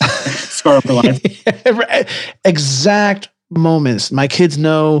 Scar for life. Exact moments. My kids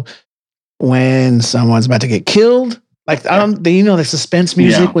know when someone's about to get killed. Like, the suspense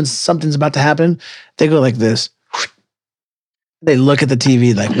music when something's about to happen. They go like this. They look at the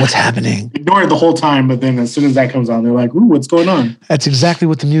TV like, what's happening? Ignore it the whole time, but then as soon as that comes on, they're like, "Ooh, what's going on?" That's exactly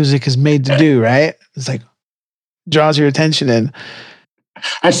what the music is made to do, right? It's like, draws your attention in.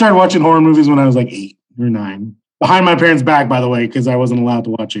 I started watching horror movies when I was like 8 or 9. Behind my parents' back, by the way, because I wasn't allowed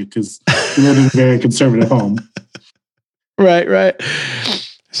to watch it because we lived in a very conservative home. Right.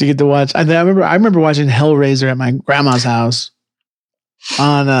 So you get to watch. I remember watching Hellraiser at my grandma's house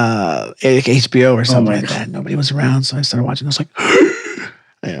on HBO or something like that. Nobody was around, so I started watching. I was like,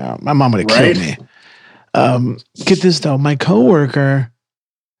 my mom would have killed me. Get this though, my coworker,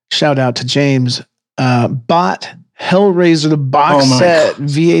 shout out to James, bought Hellraiser the box set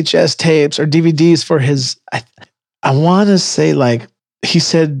VHS tapes or DVDs for his. I want to say, like, he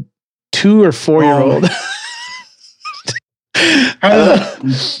said 2 or 4-year-old.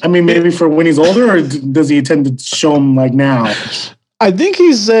 Maybe for when he's older, or does he tend to show them like now? I think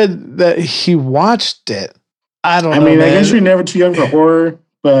he said that he watched it. I don't know. I guess you're never too young for horror,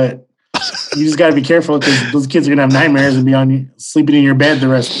 but you just got to be careful because those kids are gonna have nightmares and be sleeping in your bed the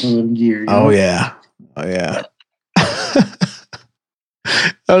rest of the year. Oh yeah.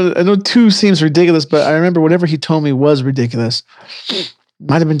 I know 2 seems ridiculous, but I remember whatever he told me was ridiculous.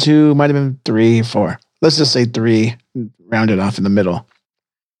 Might have been 2, might have been 3, 4. Let's just say 3, rounded off in the middle.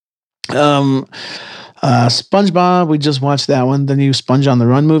 SpongeBob, we just watched that one, the new Sponge on the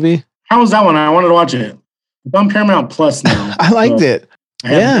Run movie. How was that one? I wanted to watch it. It's on Paramount Plus now. I liked it. I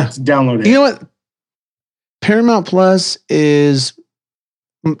have to download it. You know what? Paramount Plus is,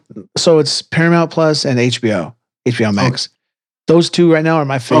 so it's Paramount Plus and HBO Max. Okay. Those 2 right now are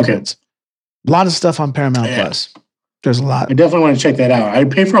my favorites. Okay. A lot of stuff on Paramount Plus. There's a lot. I definitely want to check that out. I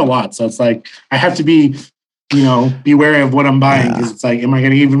pay for a lot, so it's like I have to be wary of what I'm buying because it's like, am I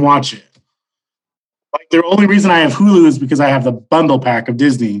going to even watch it? Like, the only reason I have Hulu is because I have the bundle pack of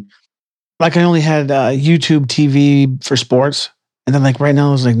Disney. Like, I only had YouTube TV for sports, and then like right now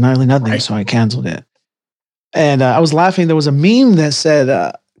there's like nearly nothing, so I canceled it. And I was laughing. There was a meme that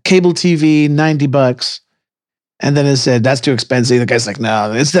said cable TV $90. And then it said, "That's too expensive." The guy's like,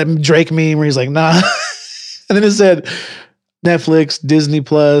 "No." It's that Drake meme where he's like, "Nah." And then it said Netflix, Disney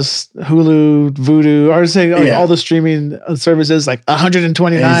Plus, Hulu, Vudu, or saying all the streaming services, like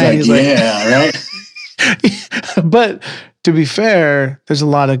 129. He's like, right. But to be fair, there's a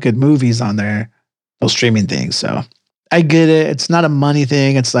lot of good movies on there, those streaming things. So I get it. It's not a money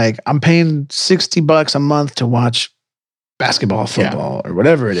thing. It's like I'm paying $60 a month to watch basketball, football, or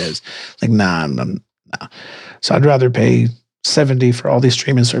whatever it is. Like, nah. So I'd rather pay $70 for all these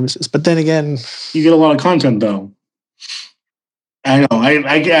streaming services. But then again, you get a lot of content though. I know.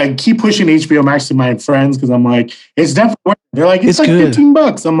 I keep pushing HBO Max to my friends because I'm like, it's definitely worth it. They're like, it's like good.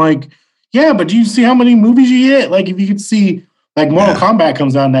 $15. I'm like, yeah, but do you see how many movies you get? Like, if you could see, like, Mortal Kombat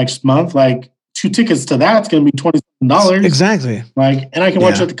comes out next month, like 2 tickets to that's going to be $27. Exactly. Like, and I can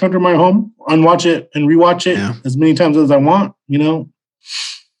watch it at the comfort of my home, unwatch it and rewatch it as many times as I want.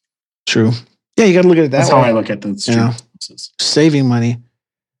 True. Yeah, you got to look at it that way. That's how I look at the saving money.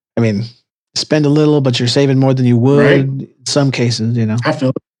 I mean, spend a little, but you're saving more than you would in some cases, I feel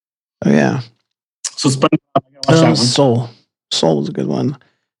it. Oh, yeah. So SpongeBob, I got to Watch that one. Soul was a good one.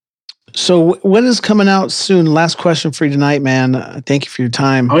 So what is coming out soon? Last question for you tonight, man. Thank you for your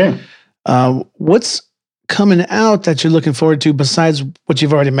time. Oh yeah. What's coming out that you're looking forward to besides what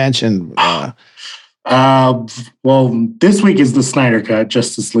you've already mentioned? Well, this week is the Snyder Cut,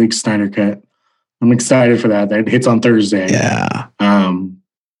 Justice League Snyder Cut. I'm excited for that. That hits on Thursday. Yeah.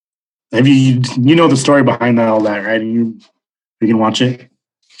 Have you know the story behind all that, right? You can watch it.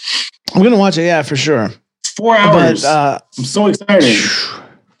 I'm gonna watch it, yeah, for sure. 4 hours. But, I'm so excited.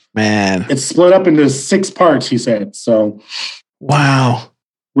 Man. It's split up into 6 parts, he said. So wow.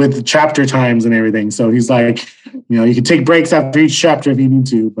 With chapter times and everything. So he's like, you can take breaks after each chapter if you need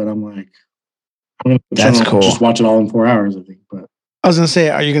to, but I'm like, that's cool. Just watch it all in 4 hours, I think. But I was gonna say,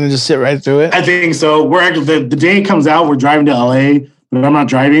 are you gonna just sit right through it? I think so. We're actually the day it comes out, we're driving to LA, but I'm not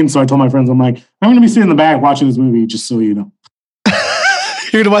driving. So I told my friends, I'm like, I'm gonna be sitting in the back watching this movie, just so you know.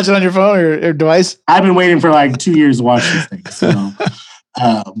 You're gonna watch it on your phone or device? I've been waiting for like 2 years to watch this thing. So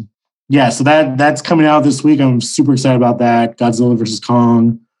yeah, so that's coming out this week. I'm super excited about that. Godzilla versus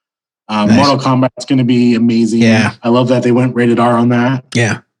Kong. Nice. Mortal Kombat's gonna be amazing. Yeah. I love that they went rated R on that.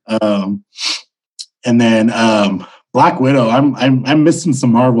 Yeah. And then Black Widow. I'm missing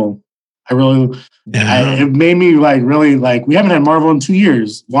some Marvel. It made me really we haven't had Marvel in 2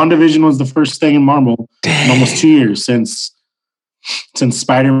 years. WandaVision was the first thing in Marvel in almost 2 years since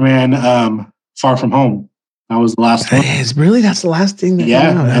Spider-Man Far From Home. That was the last one. Really? That's the last thing?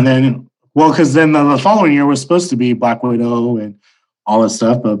 And then, because then the following year was supposed to be Black Widow and all that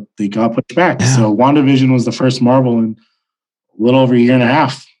stuff, but they got pushed back. Yeah. So WandaVision was the first Marvel in a little over a year and a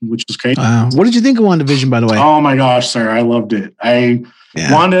half, which is crazy. What did you think of WandaVision, by the way? Oh my gosh, sir. I loved it.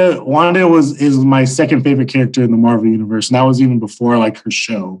 Wanda is my second favorite character in the Marvel universe. And that was even before her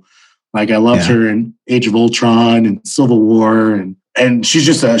show. I loved her in Age of Ultron and Civil War, and she's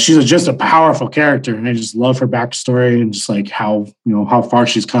just a powerful character, and I just love her backstory and just how far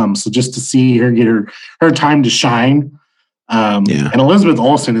she's come. So just to see her get her time to shine, and Elizabeth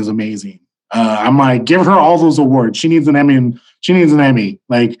Olsen is amazing. I'm like, give her all those awards. She needs an Emmy, and she needs an Emmy,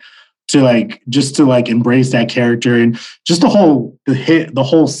 to embrace that character, and just the whole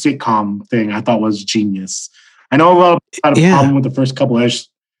sitcom thing I thought was genius. I know a lot of people had a problem with the first couple of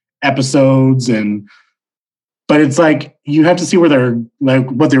episodes, but it's you have to see where they're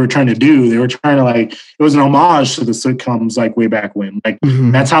what they were trying to do. They were trying to it was an homage to the sitcoms way back when.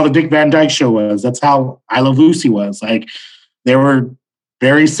 That's how the Dick Van Dyke Show was. That's how I Love Lucy was. They were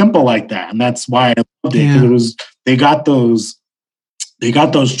very simple like that, and that's why I loved it, because it was they got those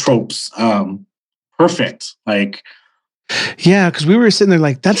tropes perfect. Because we were sitting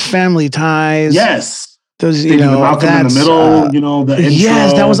there that's Family Ties. Yes. Those, Malcolm in the Middle, the intro.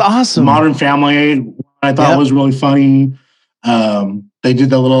 Yes, that was awesome. Modern Family, I thought was really funny. They did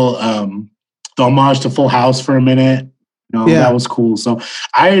the little the homage to Full House for a minute. That was cool. So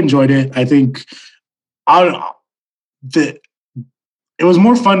I enjoyed it. I think it was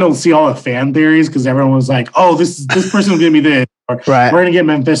more fun to see all the fan theories, because everyone was like, "Oh, this person will give me this," or "We're gonna get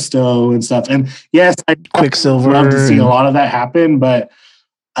Mephisto and stuff." And yes, I Quicksilver. Love to see a lot of that happen, but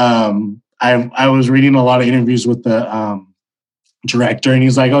I was reading a lot of interviews with the director, and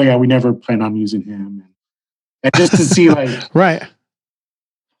he's like, "Oh yeah, we never planned on using him," and just to see right.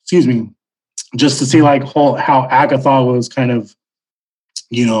 Excuse me, just to see how Agatha was kind of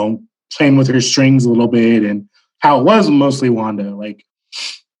playing with her strings a little bit, and how it was mostly Wanda,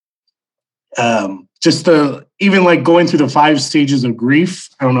 just the even going through the 5 stages of grief.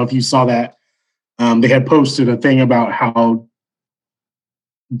 I don't know if you saw that. They had posted a thing about how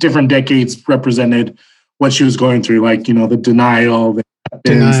different decades represented what she was going through, the denial, the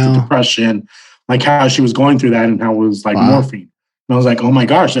depression, how she was going through that, and how it was morphine. And I was like, oh my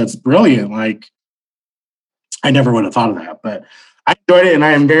gosh, that's brilliant. I never would have thought of that, but I enjoyed it, and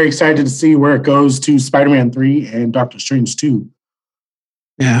I am very excited to see where it goes to Spider-Man 3 and Doctor Strange 2.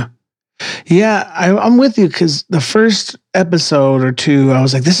 Yeah. Yeah, I'm with you, because the first episode or two, I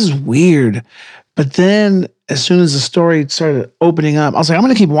was like, this is weird. But then as soon as the story started opening up, I was like, I'm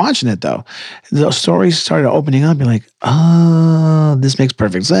going to keep watching it, though. The story started opening up. You're like, oh, this makes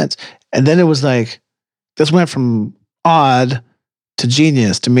perfect sense. And then it was this went from odd to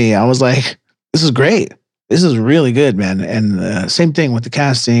genius to me. I was like, this is great. This is really good, man. And same thing with the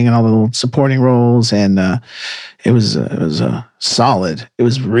casting and all the little supporting roles. And it was solid. It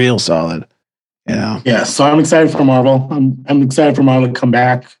was real solid. Yeah, so I'm excited for Marvel. I'm excited for Marvel to come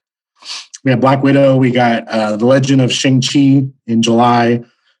back. We have Black Widow. We got The Legend of Shang-Chi in July.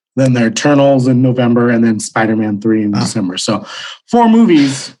 Then the Eternals in November. And then Spider-Man 3 in December. So 4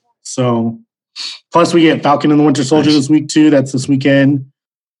 movies. So plus we get Falcon and the Winter Soldier this week too. That's this weekend.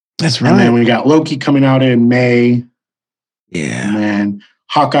 That's right. And then we got Loki coming out in May. Yeah. And then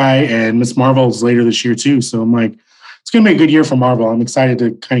Hawkeye and Miss Marvel's later this year too. So I'm like, it's going to be a good year for Marvel. I'm excited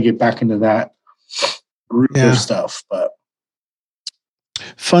to kind of get back into that group of stuff. But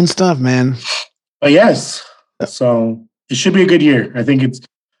fun stuff, man. But yes, so it should be a good year. I think it's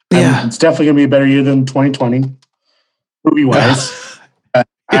definitely going to be a better year than 2020, movie wise.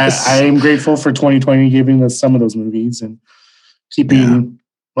 Yes. I am grateful for 2020 giving us some of those movies and keeping,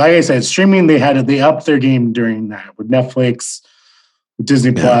 like I said, streaming. They upped their game during that with Netflix, with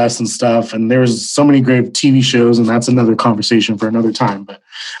Disney Plus and stuff. And there's so many great TV shows, and that's another conversation for another time. But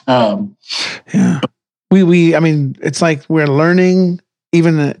I mean, it's like we're learning,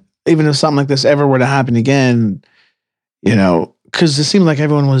 even if something like this ever were to happen again, you know, because it seemed like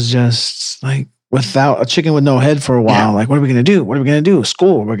everyone was just like without a chicken with no head for a while. Yeah. Like, what are we going to do? What are we going to do?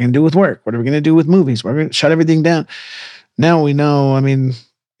 School? What are we going to do with work? What are we going to do with movies? We're going to shut everything down. Now we know, I mean,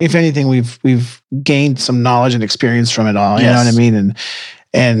 if anything, we've gained some knowledge and experience from it all. You know what I mean?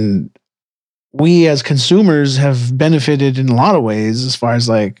 And we as consumers have benefited in a lot of ways as far as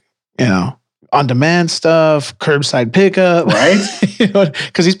like, you know, on-demand stuff, curbside pickup, right? You know,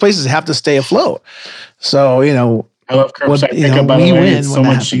 because these places have to stay afloat. So, you know, I love curbside pickup. By the way, it's so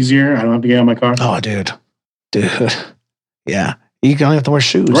much easier. I don't have to get out of my car. Oh, dude, yeah, you only have to wear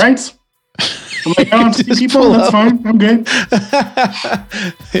shoes, right? I'm like, I don't see people. That's fine. I'm good.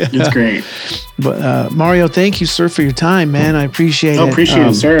 It's great. But Mario, thank you, sir, for your time, man. I appreciate it. I appreciate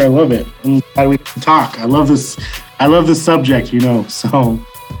it, sir. I love it. I'm glad we can talk. I love this. I love this subject. You know, so.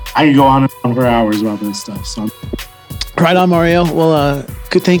 I can go on and on for hours about this stuff. So, right on, Mario. Well,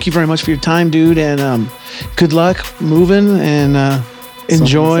 good. Thank you very much for your time, dude, and good luck moving and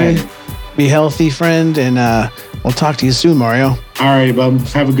enjoy. Be healthy, friend, and we'll talk to you soon, Mario. All right, bub.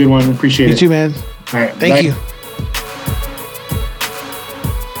 Have a good one. Appreciate it. You too, man. All right. Thank you.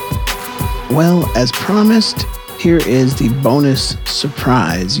 Well, as promised, here is the bonus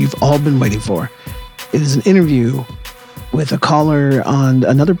surprise you've all been waiting for. It is an interview with a caller on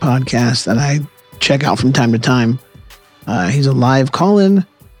another podcast that I check out from time to time. He's a live call-in,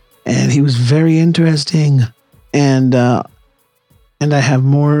 and he was very interesting. And I have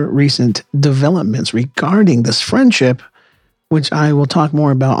more recent developments regarding this friendship, which I will talk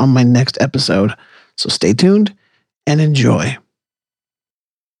more about on my next episode. So stay tuned and enjoy.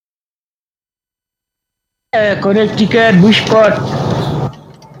 Connecticut Bushport.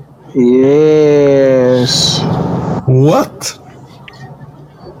 Yes. What?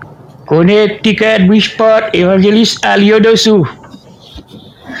 Connecticut Bushport Evangelist Aliodosu.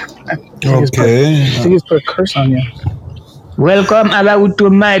 Okay. I think he's put a curse on you. Welcome allowed to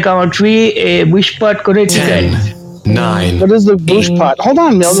my country, Bushport, Connecticut. 10, 9. What is the Bushpot? Hold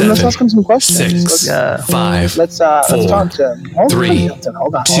on, Milton. Let's ask him some questions. 6, 5. Let's talk to him. Hold 3, on, Milton.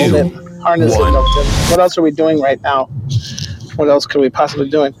 Hold on. 2, Hold it. Harness it, 1. Milton. What else are we doing right now? What else could we possibly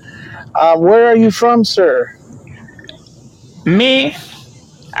be doing? Where are you from, sir? Me?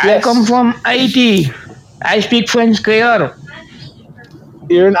 I come from Haiti. I speak French Creole.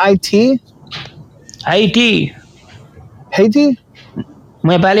 You're in IT? Haiti. Haiti?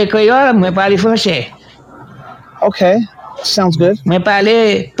 Moi parle Creole, moi parle Français. Okay. Sounds good. Moi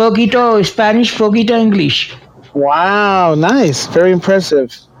parle poquito Spanish, poquito English. Wow, nice. Very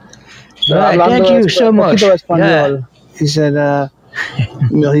impressive. Thank you so much. Yeah. He said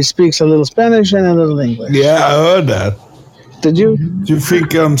he speaks a little Spanish and a little English. Yeah, I heard that. Did you? Do you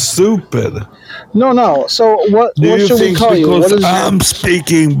think I'm stupid? No. So what should we call you? Because I'm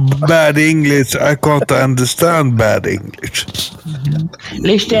speaking bad English, I can't understand bad English.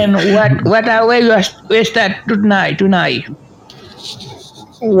 Listen, what are we start tonight?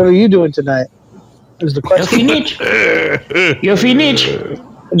 What are you doing tonight? Is the question. You finish?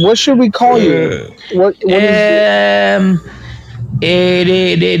 What should we call you? What is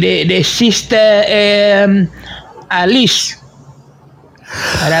the sister Alice,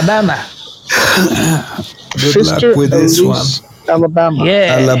 Alabama. Good luck with this one. Alabama.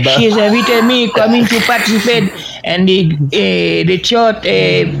 Yeah, Alabama. She's invited me coming to participate in the church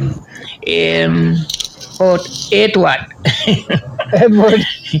Port Edward. Edward.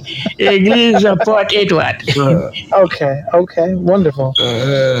 English of Port Edward. Okay, wonderful.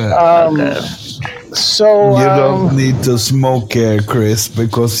 So you don't need to smoke here, Chris,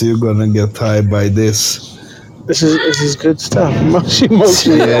 because you're gonna get high by this. This is good stuff. Mochi.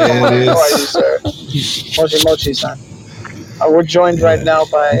 Yeah, it is. How are you, sir? Mochi, son. We're joined right now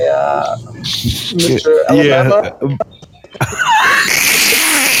by Mr. Alabama.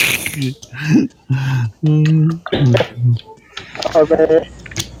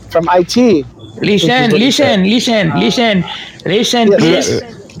 From IT. Listen, please.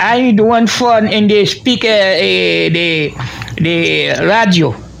 I need one phone in the speaker, the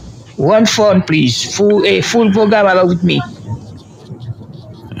radio. One phone, please. Full program along with me.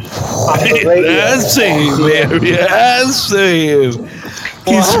 Answer him, Larry. Answer him.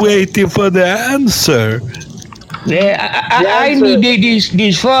 He's waiting for the answer. Yeah, I need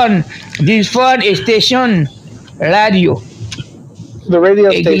this phone. This phone station radio. The radio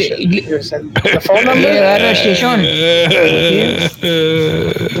station. You're saying the phone number? Yeah, radio station.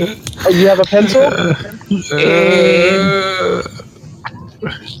 Oh, you have a pencil?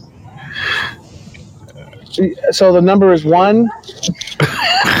 So the number is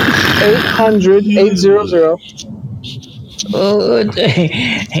 1-800-800.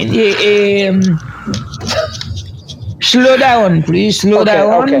 Slow down, please. Slow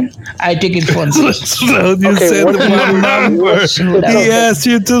down. Okay. I take it phone. Slow down. You Okay, said what do you one need? number. He asked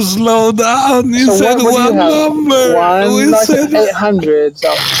you to slow down. You So said what do one you have? number. One, We like said 800.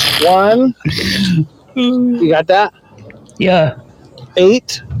 So 1. You got that? Yeah.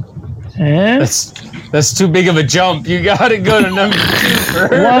 8. Huh? That's too big of a jump. You gotta go to number 2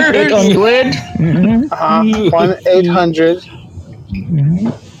 first. 1-800. 1-800.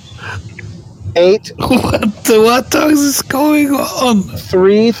 8. What is going on?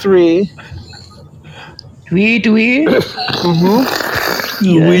 33. 33. Which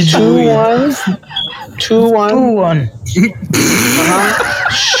 21. 21.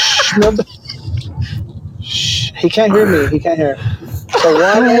 21. Shh, he can't hear me. He can't hear. So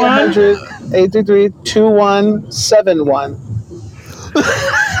 1-800-833-2171.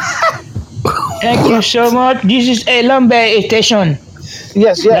 Thank you so much. This is a lumber station.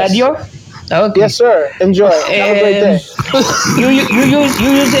 Yes. Radio? Okay. Yes, sir. Enjoy. Have a great day. You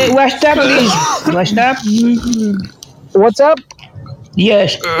use a WhatsApp, please. WhatsApp? What's up?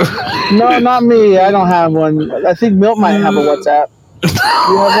 Yes. No, not me. I don't have one. I think Milt might have a WhatsApp. You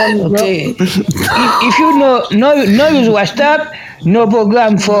have one, Milt? Okay. If you no use WhatsApp, no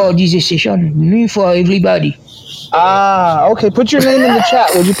program for this station. Me for everybody. Okay. Put your name in the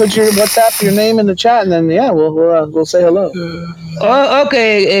chat. Would you put your WhatsApp, your name in the chat, and then we'll say hello. Oh,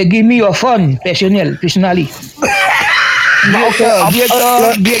 okay. Give me your phone, personally. Director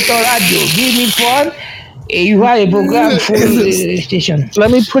radio. Give me phone. You have a program for the station.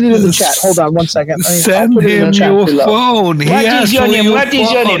 Let me put it in the chat. Hold on 1 second. Send him your phone. What is your name? What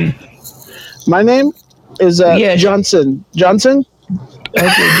is your name? My name is Yes. Johnson. Johnson?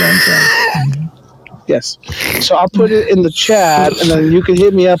 Okay, Johnson. Yes. So I'll put it in the chat, and then you can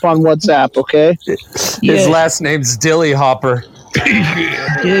hit me up on WhatsApp, okay? His last name's Dilly Hopper. Okay.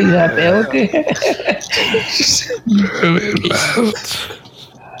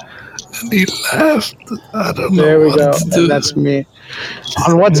 And he laughed. I don't know. There we what go. to do. And that's me.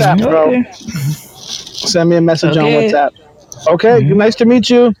 On WhatsApp, bro. Okay. Send me a message on Okay. WhatsApp. Okay, nice to meet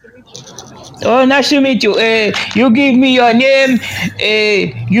you. Oh, nice to meet you. You give me your name.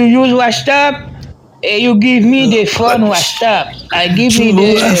 You use WhatsApp. You give me the phone WhatsApp. I give me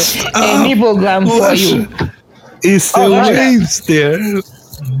the any program for you. Is the waves there?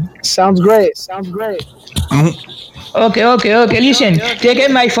 Sounds great. Okay. Listen, take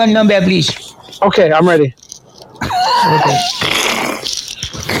my phone number, please. Okay, I'm ready.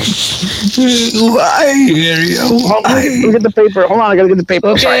 Why, Ariel? Let me get the paper. Hold on, I gotta get the paper.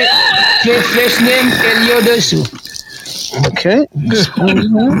 Okay. First name Eliodosu. Okay.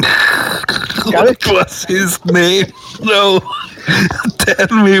 Got it? What's his name? No. Tell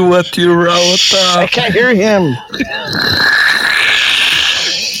me what you wrote I up. can't hear him.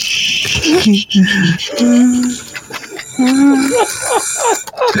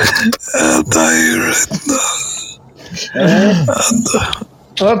 I'll tell you right now.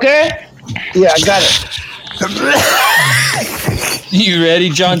 Okay. Yeah, I got it. You ready,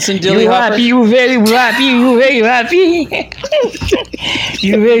 Johnson Dilly You Hopper? happy? You very happy? You very happy?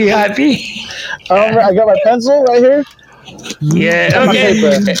 You very happy? I got my pencil right here. Yeah. Okay.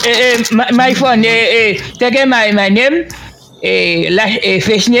 My phone. Take my name.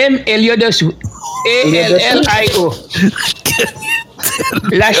 First name Eliodosu. ALLIO.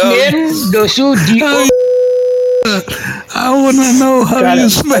 Last name Dosu DO. I want to know how Got you it.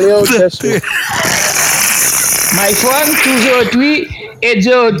 spell that. My phone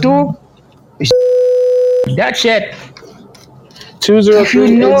 203-802. That's it.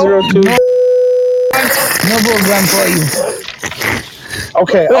 203-802. No program for you.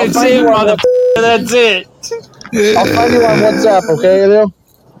 Okay, I'll That's find it, you on That's it. I'll find you on WhatsApp, okay, Elio?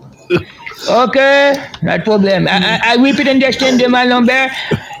 Okay, not problem. I repeat and understand my number.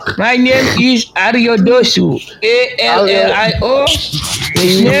 My name is Ariodosu. ALLIO.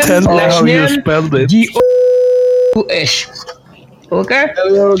 His name, Tell me last how you name spelled it. DOS. Okay.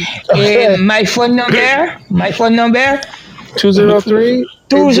 Okay. My phone number. 203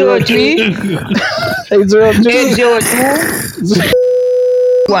 203 802 802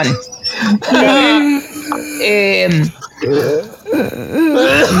 1.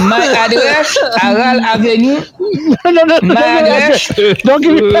 My address, Aral Avenue. No, My address, Don't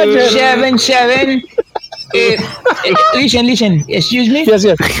give me that address. 77. Listen. Excuse me. Yes.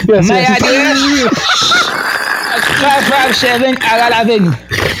 My address, 557 Aral Avenue,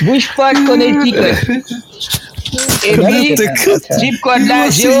 Bridgeport, Connecticut. Et puis, zip code là,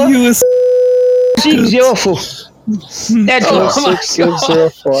 0604. That's all.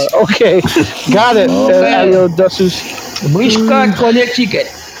 0604. Okay. Got it. Alio Dussus. Bridgeport, Connecticut.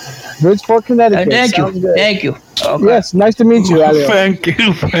 Bridgeport, Connecticut. Thank Sounds you. good. Thank you. Okay. Yes, nice to meet you, Alio. Thank you.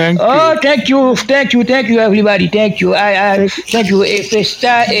 Oh, thank you, everybody. Thank you. Thank you. If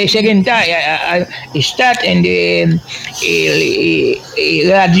start second time, I start and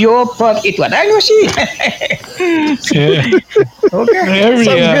radio pop it what I you see.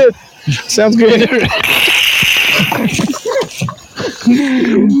 Okay. Sounds good.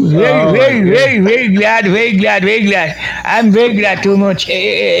 Very glad. I'm very glad too much.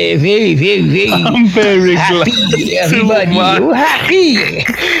 Very. I'm very happy. glad. Everybody, you happy?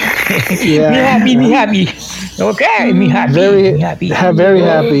 Yeah. Me happy. Okay, me happy. Very happy. Very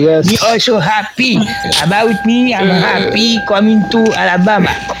happy. Yes. Me also happy about me. I'm happy coming to Alabama.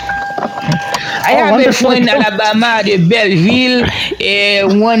 I have a friend in Alabama, the Belleville.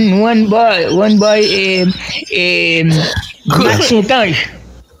 One boy, Max Saint-Ange.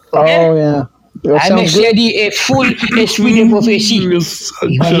 Okay? Oh yeah. I may say a full esprit de prophétie.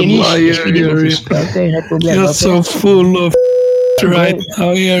 Okay, no problem. You're so full of right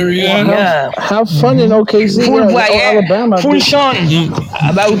now, Yeah. Have fun in OKC. Full Alabama. Full song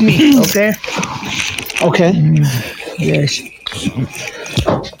about me. Okay. Okay.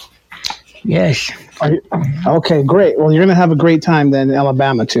 Yes. Okay, great. Well, you're gonna have a great time then in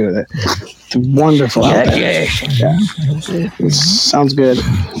Alabama too. It's wonderful. Yes. Sounds good.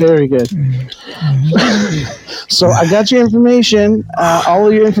 Very good. So I got your information, all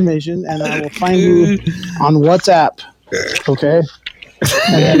of your information, and I will find you on WhatsApp. Okay.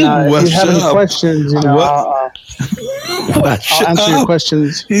 And if you have any questions, I'll answer your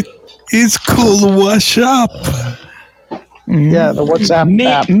questions. It's called Wash Up. Yeah, the WhatsApp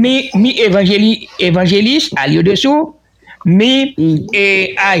app. Me évangéliste, Alio dessous,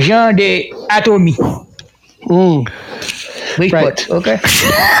 agent de Atomy. Right. Okay.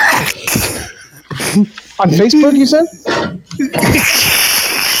 On Facebook, you said?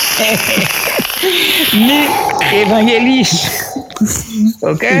 Me évangéliste.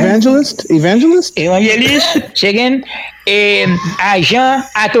 Okay. Evangelist? Évangéliste, second, agent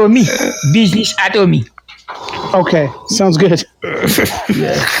Atomy, business Atomy. Okay, sounds good.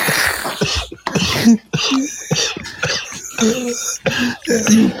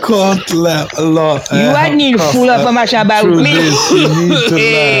 You can't laugh a lot. You need full information about me. You need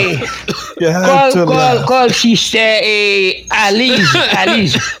to laugh. Call sister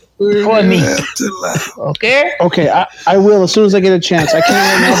Alice for me. Okay? Okay, I will as soon as I get a chance. I can't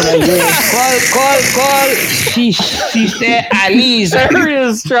right now, but I will. Call sister Alice.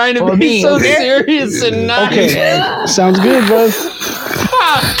 Is trying to be so serious and not. Okay, sounds good, bro.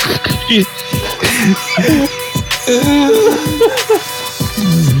 He's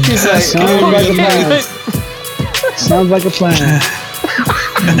like, Sounds like a plan.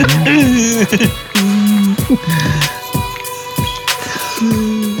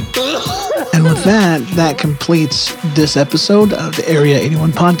 And with that completes this episode of the Area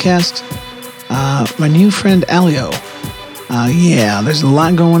 81 podcast. My new friend Alio. There's a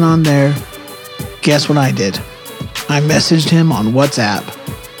lot going on there. Guess what I did? I messaged him on WhatsApp.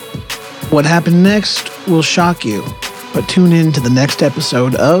 What happened next will shock you, but tune in to the next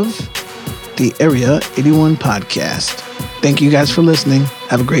episode of the Area 81 podcast. Thank you guys for listening.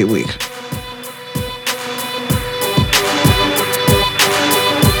 Have a great week.